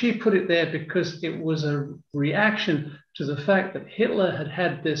I think she put it there because it was a reaction to the fact that Hitler had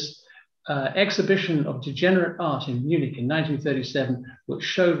had this exhibition of degenerate art in Munich in 1937, which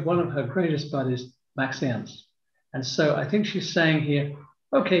showed one of her greatest buddies, Max Ernst. And so I think she's saying here,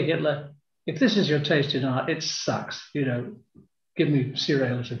 okay, Hitler, if this is your taste in art, it sucks. You know, give me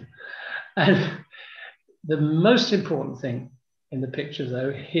surrealism. And the most important thing in the picture,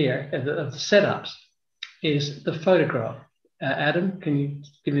 though, here of the setups is the photograph. Adam, can you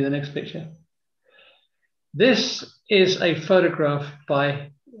give me the next picture? This is a photograph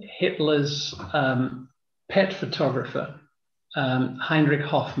by Hitler's pet photographer, Heinrich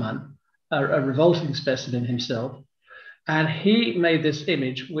Hoffmann, a revolting specimen himself. And he made this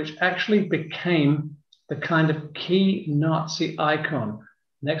image, which actually became the kind of key Nazi icon.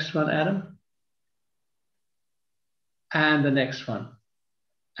 Next one, Adam. And the next one.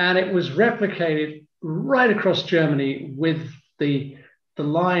 And it was replicated right across Germany with the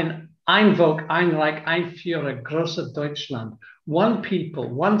line, Ein Volk, ein Reich, ein Führer, große Deutschland. One people,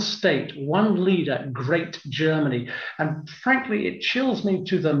 one state, one leader, great Germany. And frankly, it chills me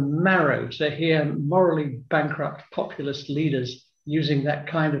to the marrow to hear morally bankrupt populist leaders using that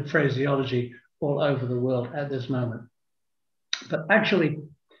kind of phraseology all over the world at this moment. But actually,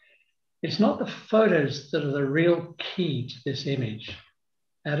 it's not the photos that are the real key to this image.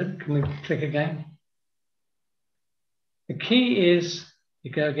 Adam, can we click again? The key is,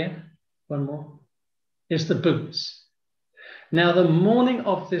 you go again, one more, is the boots. Now, the morning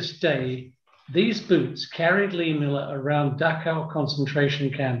of this day, these boots carried Lee Miller around Dachau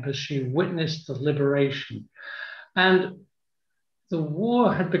concentration camp as she witnessed the liberation. And the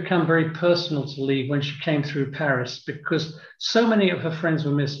war had become very personal to Lee when she came through Paris because so many of her friends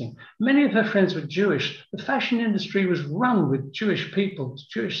were missing. Many of her friends were Jewish. The fashion industry was run with Jewish people,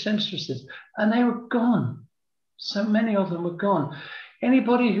 Jewish seamstresses, and they were gone. So many of them were gone.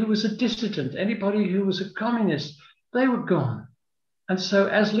 Anybody who was a dissident, anybody who was a communist, they were gone. And so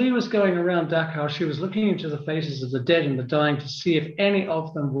as Lee was going around Dachau, she was looking into the faces of the dead and the dying to see if any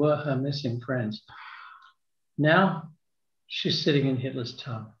of them were her missing friends. Now, she's sitting in Hitler's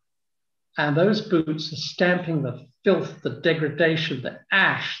tub. And those boots are stamping the filth, the degradation, the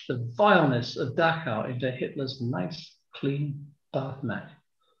ash, the vileness of Dachau into Hitler's nice, clean bath mat.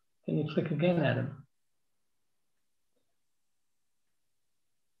 Can you click again, Adam?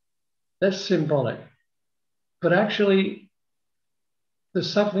 That's symbolic. But actually,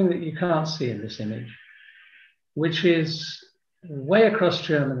 there's something that you can't see in this image, which is way across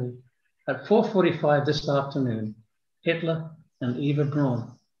Germany at 4:45 this afternoon, Hitler and Eva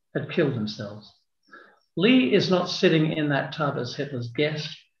Braun had killed themselves. Lee is not sitting in that tub as Hitler's guest.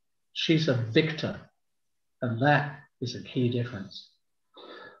 She's a victor. And that is a key difference.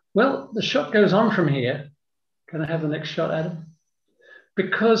 Well, the shot goes on from here. Can I have the next shot, Adam?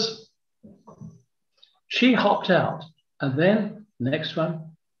 Because she hopped out. And then, next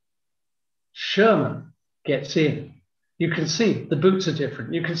one, Sherman gets in. You can see the boots are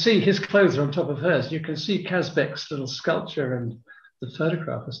different. You can see his clothes are on top of hers. You can see Kazbek's little sculpture and the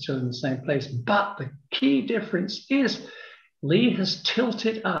photograph are still in the same place. But the key difference is Lee has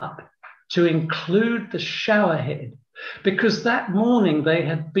tilted up to include the shower head, because that morning they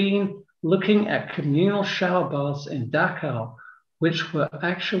had been looking at communal shower baths in Dachau, which were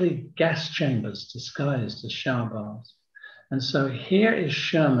actually gas chambers disguised as shower baths. And so here is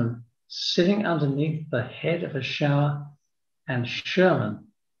Sherman sitting underneath the head of a shower, and Sherman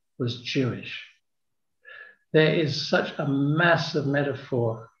was Jewish. There is such a massive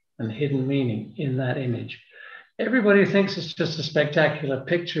metaphor and hidden meaning in that image. Everybody thinks it's just a spectacular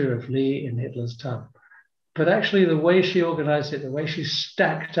picture of Lee in Hitler's tub. But actually the way she organized it, the way she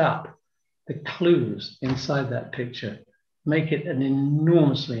stacked up the clues inside that picture make it an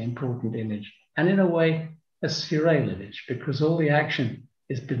enormously important image. And in a way, a surreal image, because all the action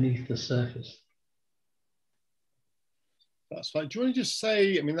is beneath the surface. That's fine. Do you want to just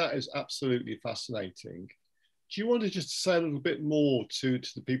say, I mean, that is absolutely fascinating. Do you want to just say a little bit more to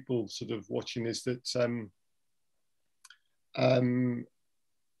the people sort of watching this, that,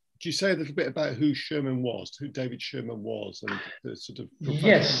 do you say a little bit about who Sherman was, who David Sherman was, and the sort of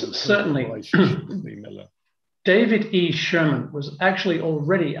yes, certainly relationship with Lee Miller? David E. Sherman was actually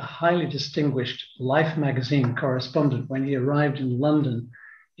already a highly distinguished Life magazine correspondent when he arrived in London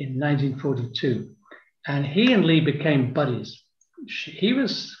in 1942. And he and Lee became buddies. He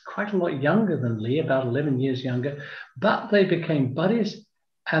was quite a lot younger than Lee, about 11 years younger, but they became buddies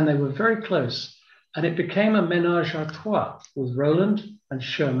and they were very close. And it became a ménage à trois with Roland and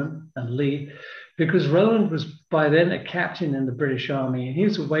Sherman and Lee, because Roland was by then a captain in the British Army and he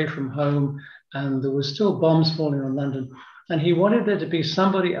was away from home and there were still bombs falling on London. And he wanted there to be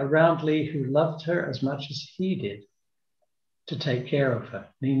somebody around Lee who loved her as much as he did, to take care of her.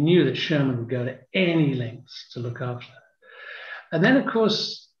 And he knew that Sherman would go to any lengths to look after her. And then, of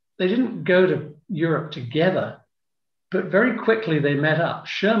course, they didn't go to Europe together, But very quickly they met up.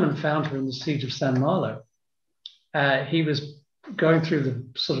 Sherman found her in the siege of San Malo. He was going through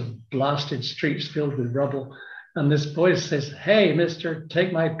the sort of blasted streets filled with rubble. And this boy says, "Hey, mister,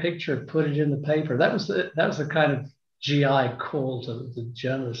 take my picture, put it in the paper." That was the kind of GI call to the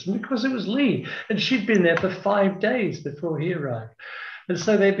journalist. And because it was Lee, and she'd been there for 5 days before he arrived. And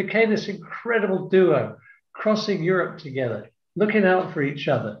so they became this incredible duo, crossing Europe together, looking out for each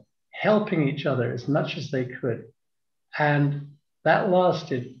other, helping each other as much as they could. And that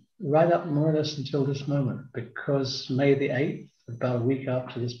lasted right up more or less until this moment, because May the 8th, about a week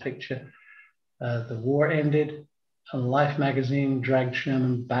after this picture, the war ended and Life magazine dragged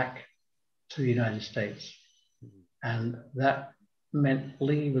Sherman back to the United States. And that meant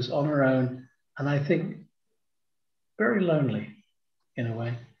Lee was on her own, and I think very lonely in a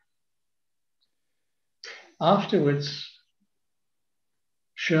way. Afterwards,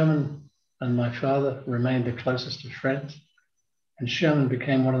 Sherman and my father remained the closest of friends, and Sherman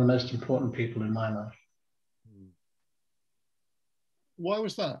became one of the most important people in my life. Why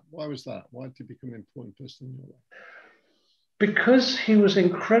was that? Why was that? Why did he become an important person in your life? Because he was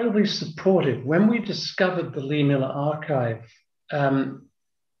incredibly supportive. When we discovered the Lee Miller archive,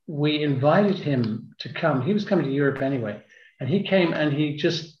 we invited him to come. He was coming to Europe anyway, and he came and he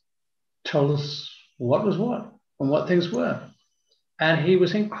just told us what was what and what things were. And he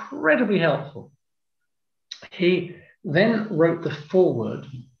was incredibly helpful. He then wrote the foreword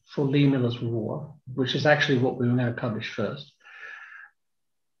for Lee Miller's War, which is actually what we were going to publish first.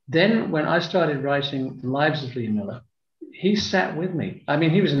 Then when I started writing the Lives of Lee Miller, he sat with me. I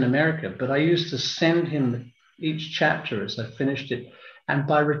mean, he was in America, but I used to send him each chapter as I finished it. And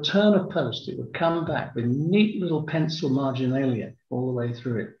by return of post, it would come back with neat little pencil marginalia all the way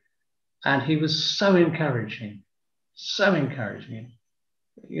through it. And he was so encouraging, so encouraging.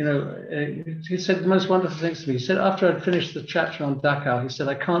 You know, he said the most wonderful things to me. He said, after I'd finished the chapter on Dachau, he said,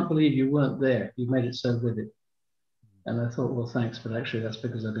 "I can't believe you weren't there. You made it so vivid." And I thought, well, thanks, but actually that's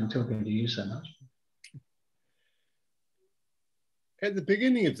because I've been talking to you so much. At the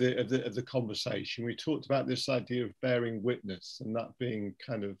beginning of the conversation, we talked about this idea of bearing witness and that being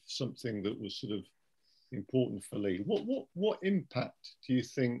kind of something that was sort of important for Lee. What impact do you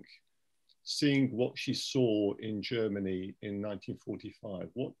think seeing what she saw in Germany in 1945,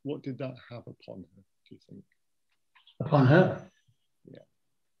 what did that have upon her, do you think? Upon her?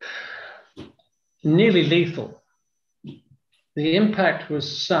 Yeah. Nearly lethal. The impact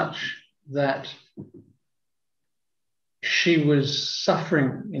was such that she was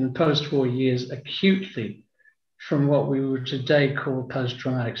suffering in post-war years acutely from what we would today call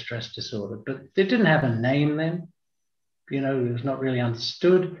post-traumatic stress disorder, but it didn't have a name then. You know, it was not really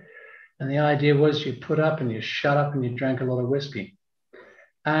understood. And the idea was you put up and you shut up and you drank a lot of whiskey.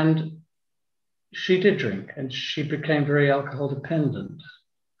 And she did drink, and she became very alcohol dependent.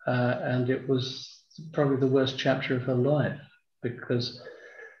 And it was probably the worst chapter of her life, because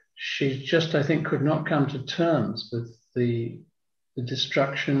she just, I think, could not come to terms with the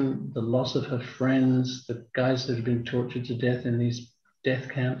destruction, the loss of her friends, the guys that had been tortured to death in these death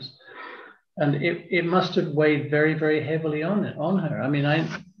camps. And it must have weighed very, very heavily on her. I mean,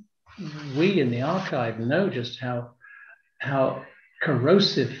 we in the archive know just how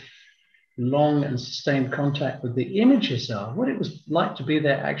corrosive long and sustained contact with the images are. What it was like to be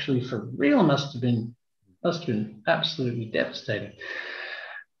there actually for real must have been absolutely devastating.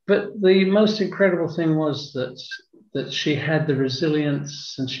 But the most incredible thing was that she had the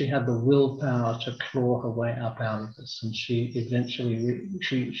resilience and she had the willpower to claw her way up out of this. And she eventually,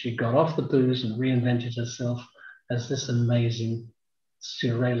 she got off the booze and reinvented herself as this amazing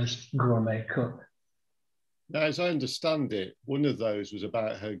surrealist gourmet cook. Now, as I understand it, one of those was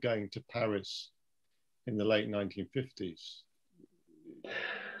about her going to Paris in the late 1950s.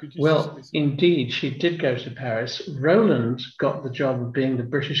 Well, indeed, she did go to Paris. Roland got the job of being the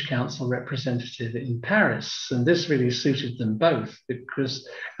British Council representative in Paris. And this really suited them both, because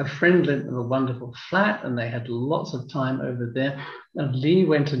a friend lent them a wonderful flat and they had lots of time over there. And Lee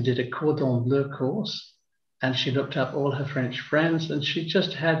went and did a cordon bleu course, and she looked up all her French friends, and she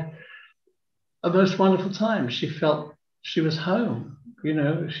just had a most wonderful time. She felt she was home. You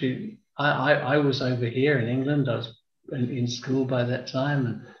know, I was over here in England. I was in school by that time,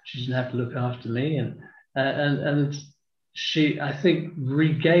 and she didn't have to look after me. And she, I think,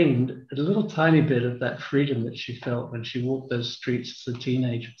 regained a little tiny bit of that freedom that she felt when she walked those streets as a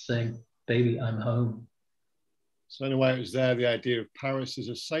teenager saying, "Baby, I'm home." So in a way, it was there the idea of Paris as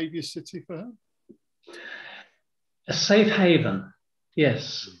a saviour city for her? A safe haven,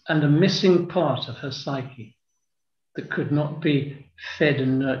 yes, and a missing part of her psyche that could not be fed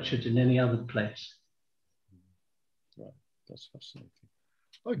and nurtured in any other place. Right. That's fascinating.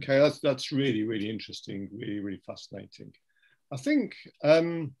 Okay, that's really, really interesting, really, really fascinating. I think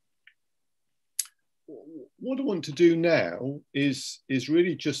what I want to do now is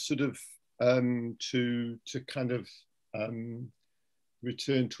really just sort of to kind of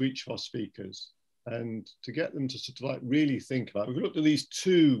return to each of our speakers and to get them to sort of like really think about. We've looked at these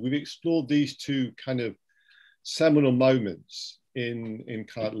two, we've explored these two kind of seminal moments in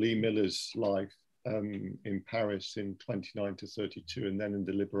kind of Lee Miller's life in Paris in 29 to 32, and then in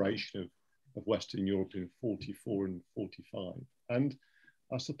the liberation of Western Europe in 44 and 45. And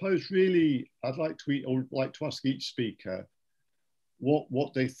I suppose really I'd like to ask each speaker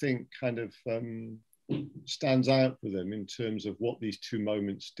what they think kind of stands out for them in terms of what these two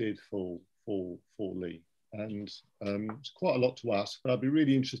moments did for Lee. And it's quite a lot to ask, but I'd be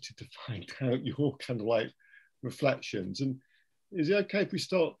really interested to find out your kind of like reflections. And is it okay if we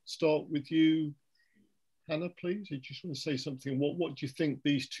start with you, Hannah, please? You just want to say something. What do you think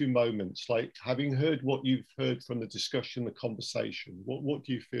these two moments, like having heard what you've heard from the discussion, the conversation, what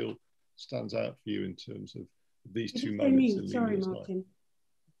do you feel stands out for you in terms of these two moments in Lee Sorry, Miller's Martin. life?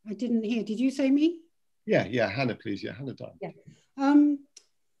 I didn't hear. Did you say me? Yeah, Hannah, please. Yeah, Hannah Dunn. Yeah.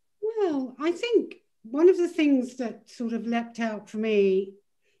 Well, I think one of the things that sort of leapt out for me,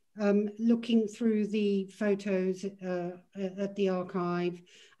 looking through the photos at the archive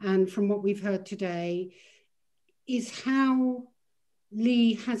and from what we've heard today, is how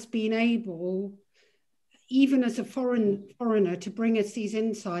Lee has been able, even as a foreigner, to bring us these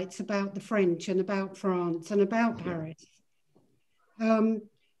insights about the French and about France and about Paris.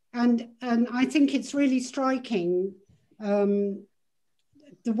 And I think it's really striking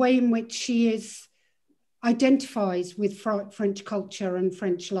the way in which she identifies with French culture and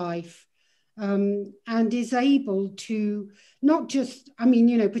French life, and is able to not just, I mean,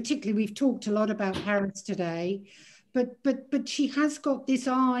 you know, particularly we've talked a lot about Paris today, but she has got this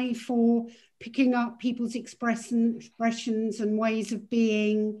eye for picking up people's expressions and ways of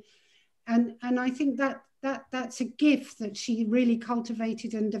being, and I think that's a gift that she really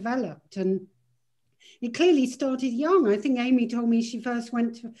cultivated and developed. And it clearly started young. I think Amy told me she first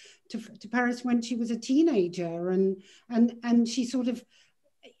went to Paris when she was a teenager, and she sort of,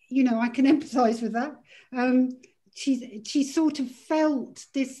 you know, I can empathize with that. She sort of felt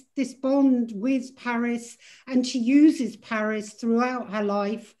this bond with Paris, and she uses Paris throughout her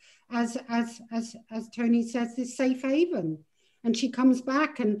life as Tony says, this safe haven. And she comes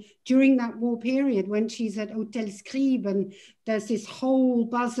back, and during that war period, when she's at Hotel Scribe, and there's this whole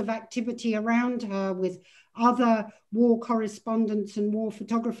buzz of activity around her with other war correspondents and war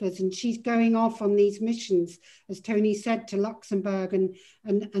photographers, and she's going off on these missions, as Tony said, to Luxembourg,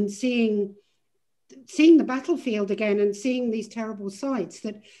 and seeing the battlefield again, and seeing these terrible sights,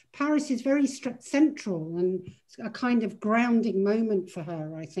 that Paris is very central and a kind of grounding moment for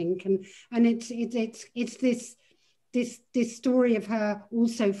her, I think. And it's this story of her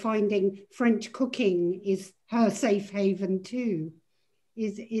also finding French cooking is her safe haven too,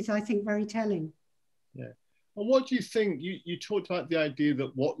 is I think very telling. Yeah. And what do you think, you talked about the idea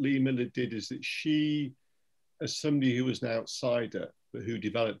that what Lee Miller did is that she, as somebody who was an outsider, but who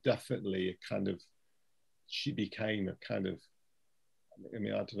developed definitely a kind of, she became a kind of, I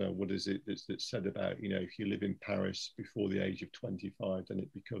mean, I don't know, what is it that's said about, you know, if you live in Paris before the age of 25, then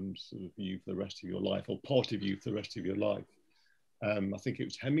it becomes sort of you for the rest of your life, or part of you for the rest of your life. I think it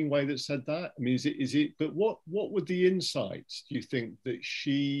was Hemingway that said that. I mean, is it, but what were the insights, do you think, that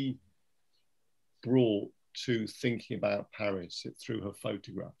she brought to thinking about Paris through her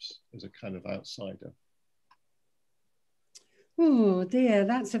photographs as a kind of outsider? Oh dear,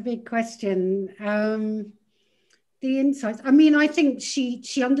 that's a big question. The insights. I mean, I think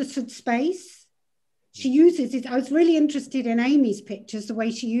she understood space. She uses it. I was really interested in Amy's pictures, the way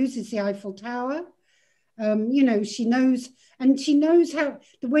she uses the Eiffel Tower. You know, she knows how,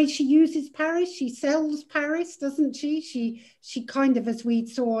 the way she uses Paris. She sells Paris, doesn't she? She kind of, as we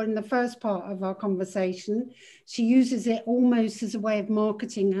saw in the first part of our conversation, she uses it almost as a way of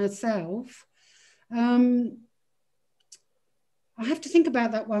marketing herself. I have to think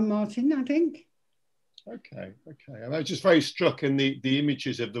about that one, Martin, I think. Okay. And I was just very struck in the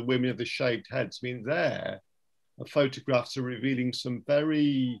images of the women of the shaved heads. I mean, there, the photographs are revealing some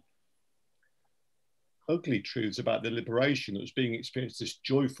very ugly truths about the liberation that was being experienced, this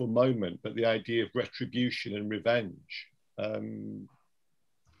joyful moment, but the idea of retribution and revenge. I mean,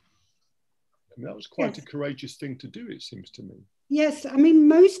 that was quite a courageous thing to do, it seems to me. Yes, I mean,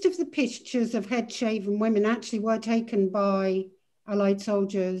 most of the pictures of head-shaven women actually were taken by Allied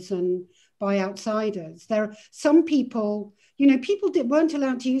soldiers and by outsiders. There are some people You know, people weren't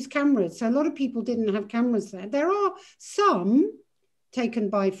allowed to use cameras. So a lot of people didn't have cameras there. There are some taken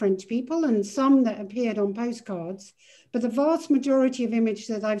by French people and some that appeared on postcards, but the vast majority of images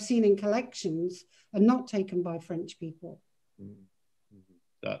that I've seen in collections are not taken by French people.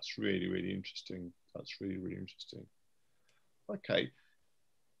 That's really, really interesting. That's really, really interesting. Okay,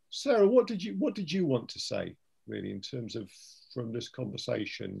 Sarah, what did you want to say, really, in terms of, from this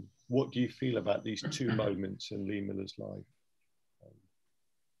conversation, what do you feel about these two moments in Lee Miller's life?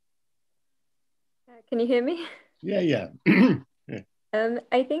 Can you hear me? Yeah, yeah.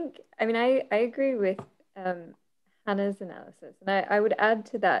 I agree with Hannah's analysis, and I would add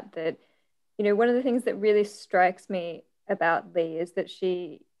to that, you know, one of the things that really strikes me about Lee is that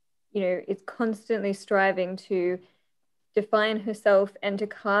she, you know, is constantly striving to define herself and to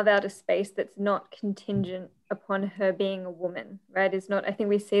carve out a space that's not contingent upon her being a woman, right? It's not, I think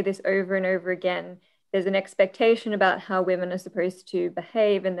we see this over and over again. There's an expectation about how women are supposed to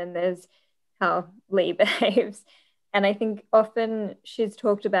behave, and then there's how Lee behaves. And I think often she's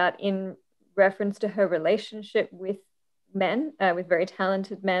talked about in reference to her relationship with men, with very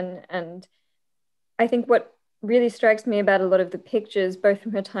talented men. And I think what really strikes me about a lot of the pictures, both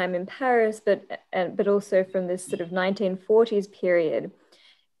from her time in Paris, but also from this sort of 1940s period,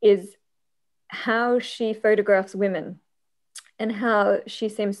 is how she photographs women and how she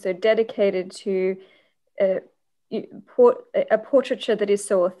seems so dedicated to a portraiture that is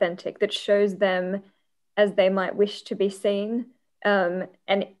so authentic, that shows them as they might wish to be seen. And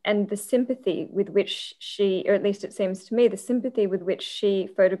the sympathy with which she, or at least it seems to me, the sympathy with which she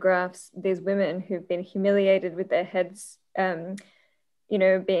photographs these women who've been humiliated with their heads, you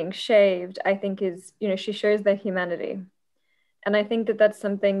know, being shaved, I think is, you know, she shows their humanity. And I think that that's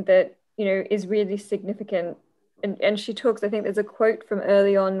something that, you know, is really significant. And she talks, I think there's a quote from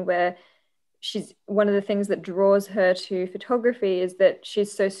early on where she's, one of the things that draws her to photography is that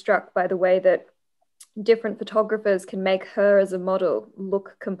she's so struck by the way that different photographers can make her as a model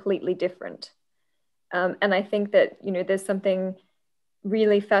look completely different. And I think that, you know, there's something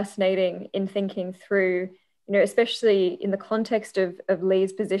really fascinating in thinking through, you know, especially in the context of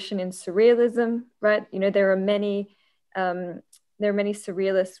Lee's position in surrealism, right? You know, there are many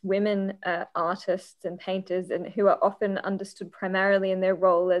surrealist women artists and painters, and who are often understood primarily in their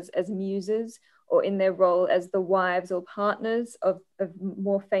role as muses, or in their role as the wives or partners of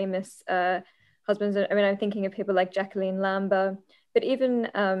more famous husbands. I mean, I'm thinking of people like Jacqueline Lambert, but even,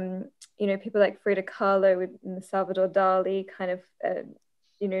 you know, people like Frida Kahlo and Salvador Dali, kind of,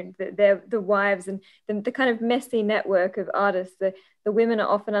 you know, they're the wives, and the kind of messy network of artists. The women are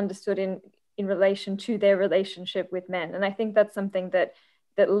often understood in relation to their relationship with men. And I think that's something that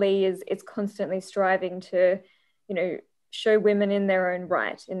Lee is constantly striving to, you know, show women in their own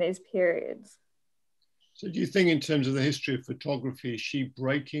right in these periods. So do you think, in terms of the history of photography, is she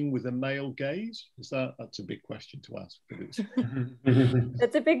breaking with a male gaze? That's a big question to ask.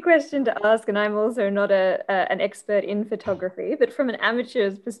 That's a big question to ask, and I'm also not an expert in photography, but from an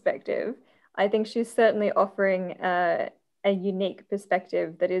amateur's perspective, I think she's certainly offering a unique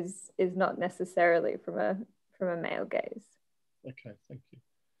perspective that is not necessarily from a male gaze. Okay, thank you.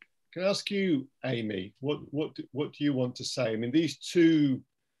 Can I ask you, Amy, what do you want to say? I mean, these two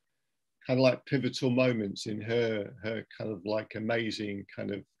kind of like pivotal moments in her kind of like amazing kind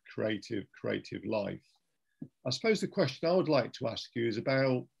of creative life. I suppose the question I would like to ask you is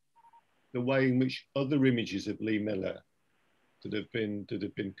about the way in which other images of Lee Miller that have been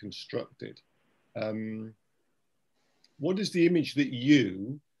constructed. What is the image that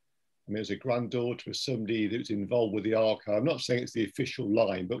you, I mean, as a granddaughter of somebody that's involved with the archive, I'm not saying it's the official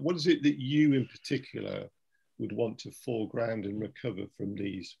line, but what is it that you in particular would want to foreground and recover from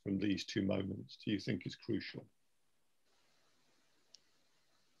these two moments? Do you think is crucial?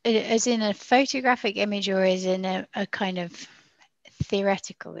 As in a photographic image, or as in a kind of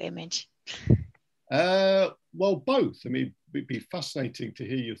theoretical image? Well, both. I mean, it'd be fascinating to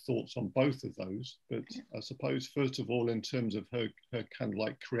hear your thoughts on both of those. But I suppose, first of all, in terms of her kind of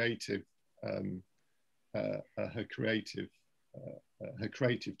like creative, her creative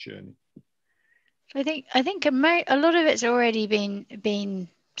journey. I think a lot of it's already been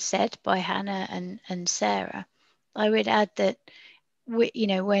said by Hannah and Sarah. I would add that, you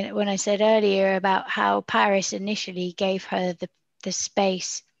know, when I said earlier about how Paris initially gave her the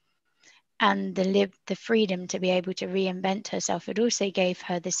space and the freedom to be able to reinvent herself, it also gave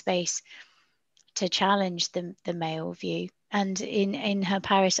her the space to challenge the male view. And in her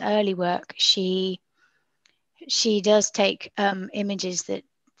Paris early work, she does take images that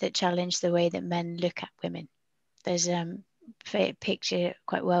challenge the way that men look at women. There's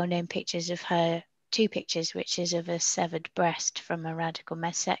quite well-known pictures of her two pictures, which is of a severed breast from a radical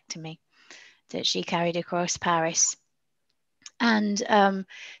mastectomy that she carried across Paris and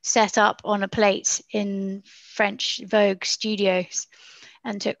set up on a plate in French Vogue studios,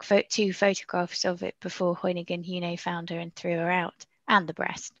 and took two photographs of it before Hoynigan Huné found her and threw her out, and the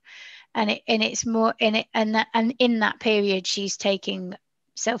breast. And it's more in it, and in that period, she's taking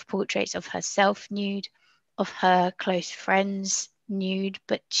self-portraits of herself nude, of her close friends nude,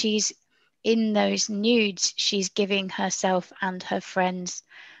 but she's in those nudes, she's giving herself and her friends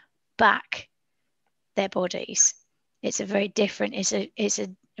back their bodies. It's a very different, it's a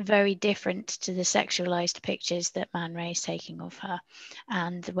very different to the sexualized pictures that Man Ray is taking of her,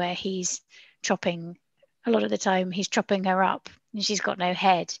 and where he's chopping, a lot of the time he's chopping her up and she's got no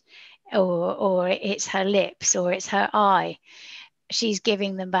head, or it's her lips, or it's her eye. She's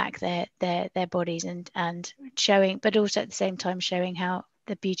giving them back their bodies and showing, but also at the same time showing how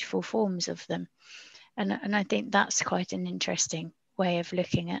the beautiful forms of them. And I think that's quite an interesting way of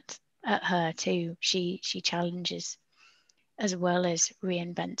looking at her too. She challenges as well as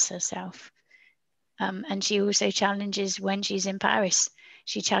reinvents herself. And she also challenges when she's in Paris.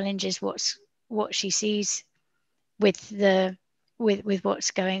 She challenges what she sees with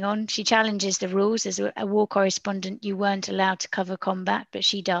what's going on. She challenges the rules. As a war correspondent, you weren't allowed to cover combat, but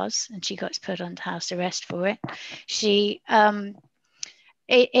she does, and she got put under house arrest for it. She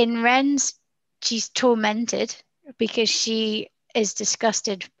in Rennes, she's tormented because she is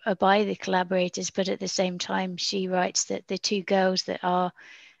disgusted by the collaborators, but at the same time she writes that the two girls that are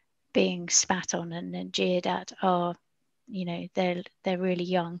being spat on and jeered at are, you know, they're really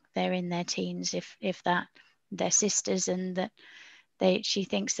young, they're in their teens, if that, they're sisters, and that she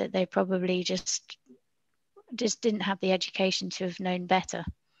thinks that they probably just didn't have the education to have known better,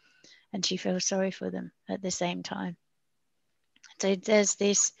 and she feels sorry for them at the same time. So there's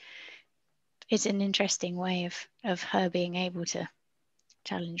this, it's an interesting way of her being able to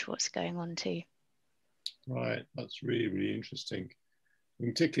challenge what's going on too. Right, that's really, really interesting.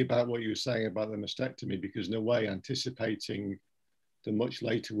 And particularly about what you were saying about the mastectomy, because in a way anticipating the much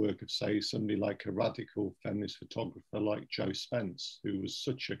later work of, say, somebody like a radical feminist photographer like Jo Spence, who was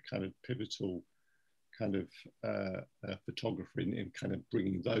such a kind of pivotal kind of photographer in kind of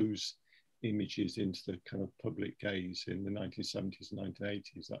bringing those images into the kind of public gaze in the 1970s and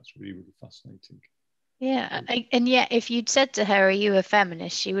 1980s. That's really, really fascinating. Yeah, and yet if you'd said to her, are you a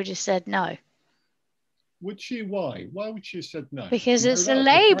feminist? She would have said no. Would she? Why? Why would she have said no? Because No, it's a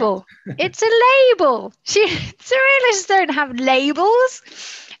label. It's a label. Surrealists don't have labels.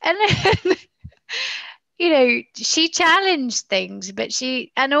 And then, you know, she challenged things, but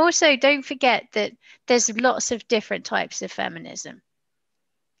and also don't forget that there's lots of different types of feminism.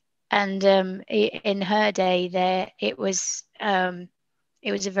 And in her day, it was a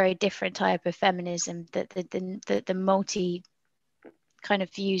very different type of feminism, that the multi kind of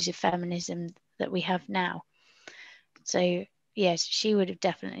views of feminism that we have now. So yes, she would have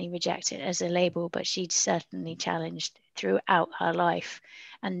definitely rejected it as a label, but she'd certainly challenged throughout her life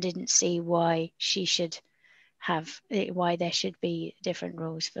and didn't see why why there should be different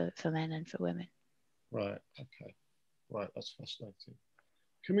rules for men and for women. Right, okay. Right, that's fascinating.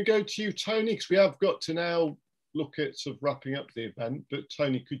 Can we go to you, Tony? Because we have got to now look at sort of wrapping up the event, but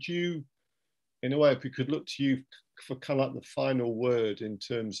Tony, could you, in a way, if we could look to you for kind of like the final word in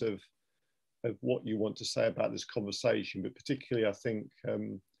terms of what you want to say about this conversation, but particularly I think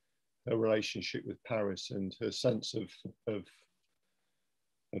her relationship with Paris and her sense of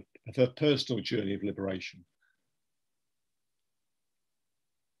her personal journey of liberation.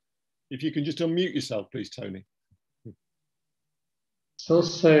 If you can just unmute yourself, please, Tony.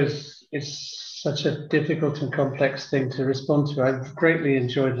 It's such a difficult and complex thing to respond to. I've greatly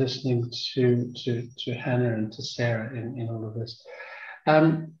enjoyed listening to Hannah and to Sarah in all of this.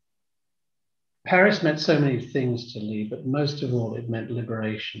 Paris meant so many things to Lee, but most of all, it meant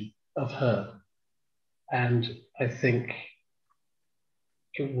liberation of her. And I think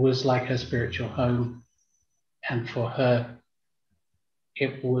it was like her spiritual home. And for her,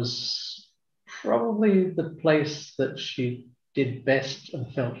 it was probably the place that she did best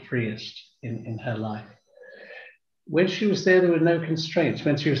and felt freest in her life. When she was there were no constraints.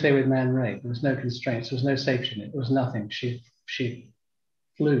 When she was there with Man Ray, there was no constraints. There was no safety net. There was nothing. She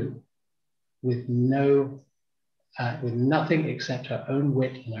flew with nothing except her own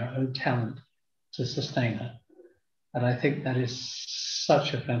wit and her own talent to sustain her. And I think that is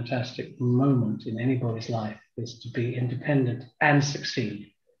such a fantastic moment in anybody's life, is to be independent and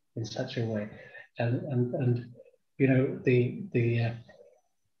succeed in such a way. And you know, the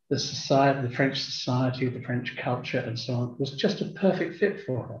society, the French society, the French culture and so on was just a perfect fit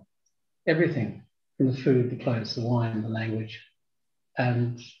for her. Everything from the food, the clothes, the wine, the language.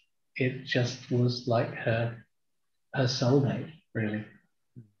 And it just was like her soulmate, really.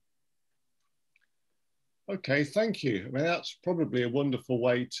 Okay, thank you. I mean, that's probably a wonderful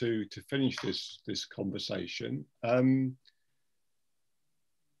way to finish this conversation.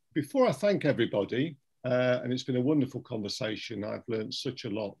 Before I thank everybody, and it's been a wonderful conversation, I've learned such a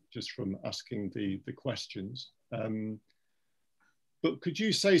lot just from asking the questions. But could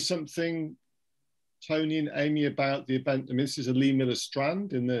you say something, Tony and Amy, about the event? I mean, this is a Lee Miller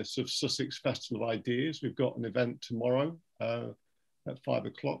Strand in the sort of Sussex Festival of Ideas. We've got an event tomorrow at 5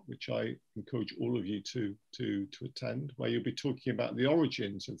 o'clock, which I encourage all of you to attend, where you'll be talking about the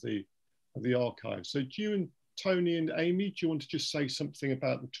origins of the archive. So do you and Tony and Amy, do you want to just say something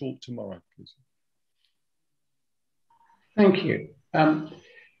about the talk tomorrow, please? Thank you.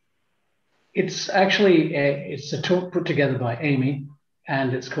 It's actually it's a talk put together by Amy,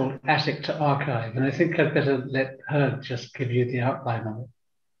 and it's called Attic to Archive. And I think I'd better let her just give you the outline of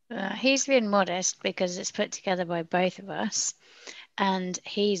it. He's been modest because it's put together by both of us, and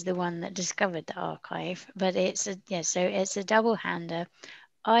he's the one that discovered the archive. But it's so it's a double-hander.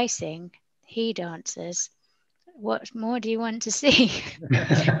 I sing, he dances. What more do you want to see?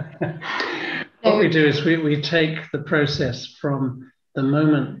 What we do is we take the process from the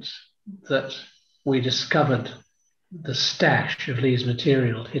moment that we discovered the stash of Lee's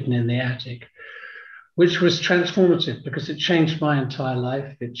material hidden in the attic, which was transformative because it changed my entire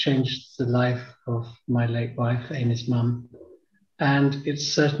life. It changed the life of my late wife, Amy's mum. And it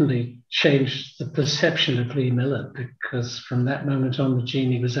certainly changed the perception of Lee Miller, because from that moment on, the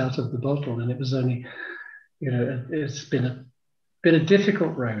genie was out of the bottle. And it was only, it's been a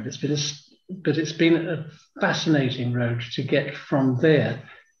difficult road. But it's been a fascinating road to get from there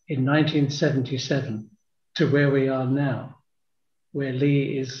in 1977 to where we are now, where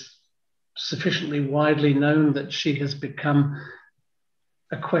Lee is sufficiently widely known that she has become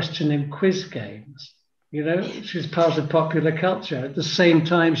a question in quiz games. She's part of popular culture. At the same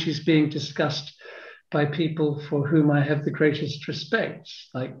time, she's being discussed by people for whom I have the greatest respect,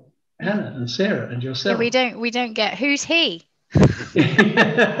 like Hannah and Sarah and yourself. Yeah, we don't get who's he.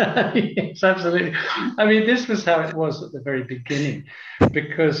 Yes, absolutely. I mean, this was how it was at the very beginning,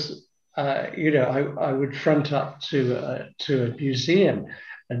 because I would front up to a museum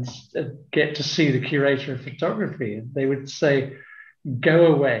and get to see the curator of photography, and they would say, "Go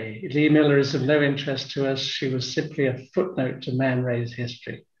away. Lee Miller is of no interest to us. She was simply a footnote to Man Ray's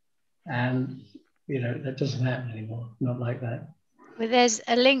history." And that doesn't happen anymore. Not like that. Well, there's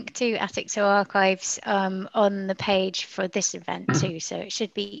a link to Attic to Archives on the page for this event too, so it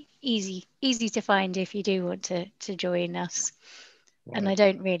should be easy to find if you do want to join us. Right. And I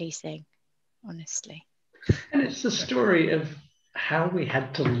don't really sing, honestly. And it's the story of how we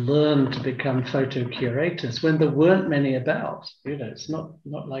had to learn to become photo curators when there weren't many about. It's not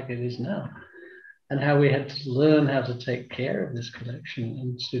like it is now. And how we had to learn how to take care of this collection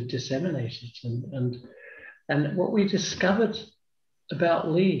and to disseminate it, and what we discovered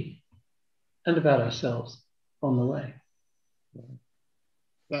about Lee and about ourselves on the way.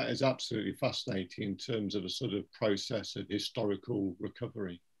 That is absolutely fascinating in terms of a sort of process of historical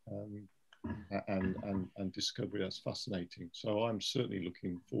recovery and discovery. That's fascinating. So I'm certainly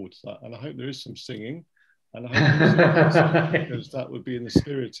looking forward to that. And I hope there is some singing. And I hope there is some dancing, because that would be in the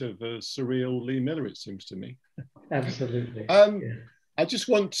spirit of surreal Lee Miller, it seems to me. Absolutely. I just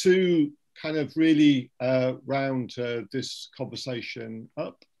want to kind of really round this conversation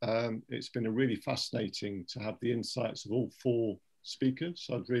up. It's been a really fascinating to have the insights of all four speakers.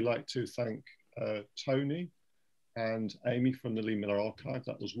 So I'd really like to thank Tony and Amy from the Lee Miller Archive.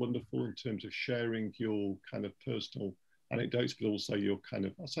 That was wonderful in terms of sharing your kind of personal anecdotes, but also your kind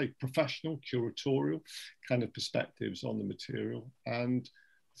of, I'd say, professional, curatorial kind of perspectives on the material. And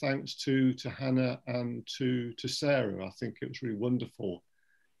thanks to Hannah and to Sarah. I think it was really wonderful.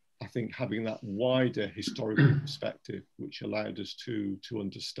 I think having that wider historical perspective, which allowed us to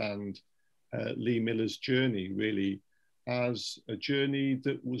understand Lee Miller's journey really as a journey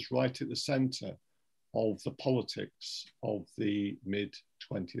that was right at the centre of the politics of the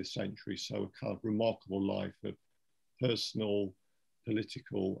mid-20th century. So a kind of remarkable life of personal,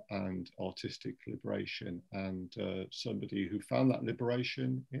 political and artistic liberation, and somebody who found that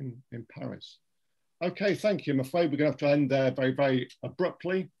liberation in Paris. Okay, thank you. I'm afraid we're going to have to end there very, very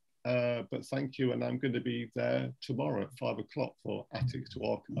abruptly. But thank you, and I'm going to be there tomorrow at 5 o'clock for Attic to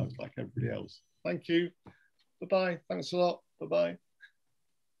Archive like everybody else. Thank you. Bye-bye. Thanks a lot. Bye-bye.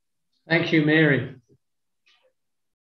 Thank you, Mary.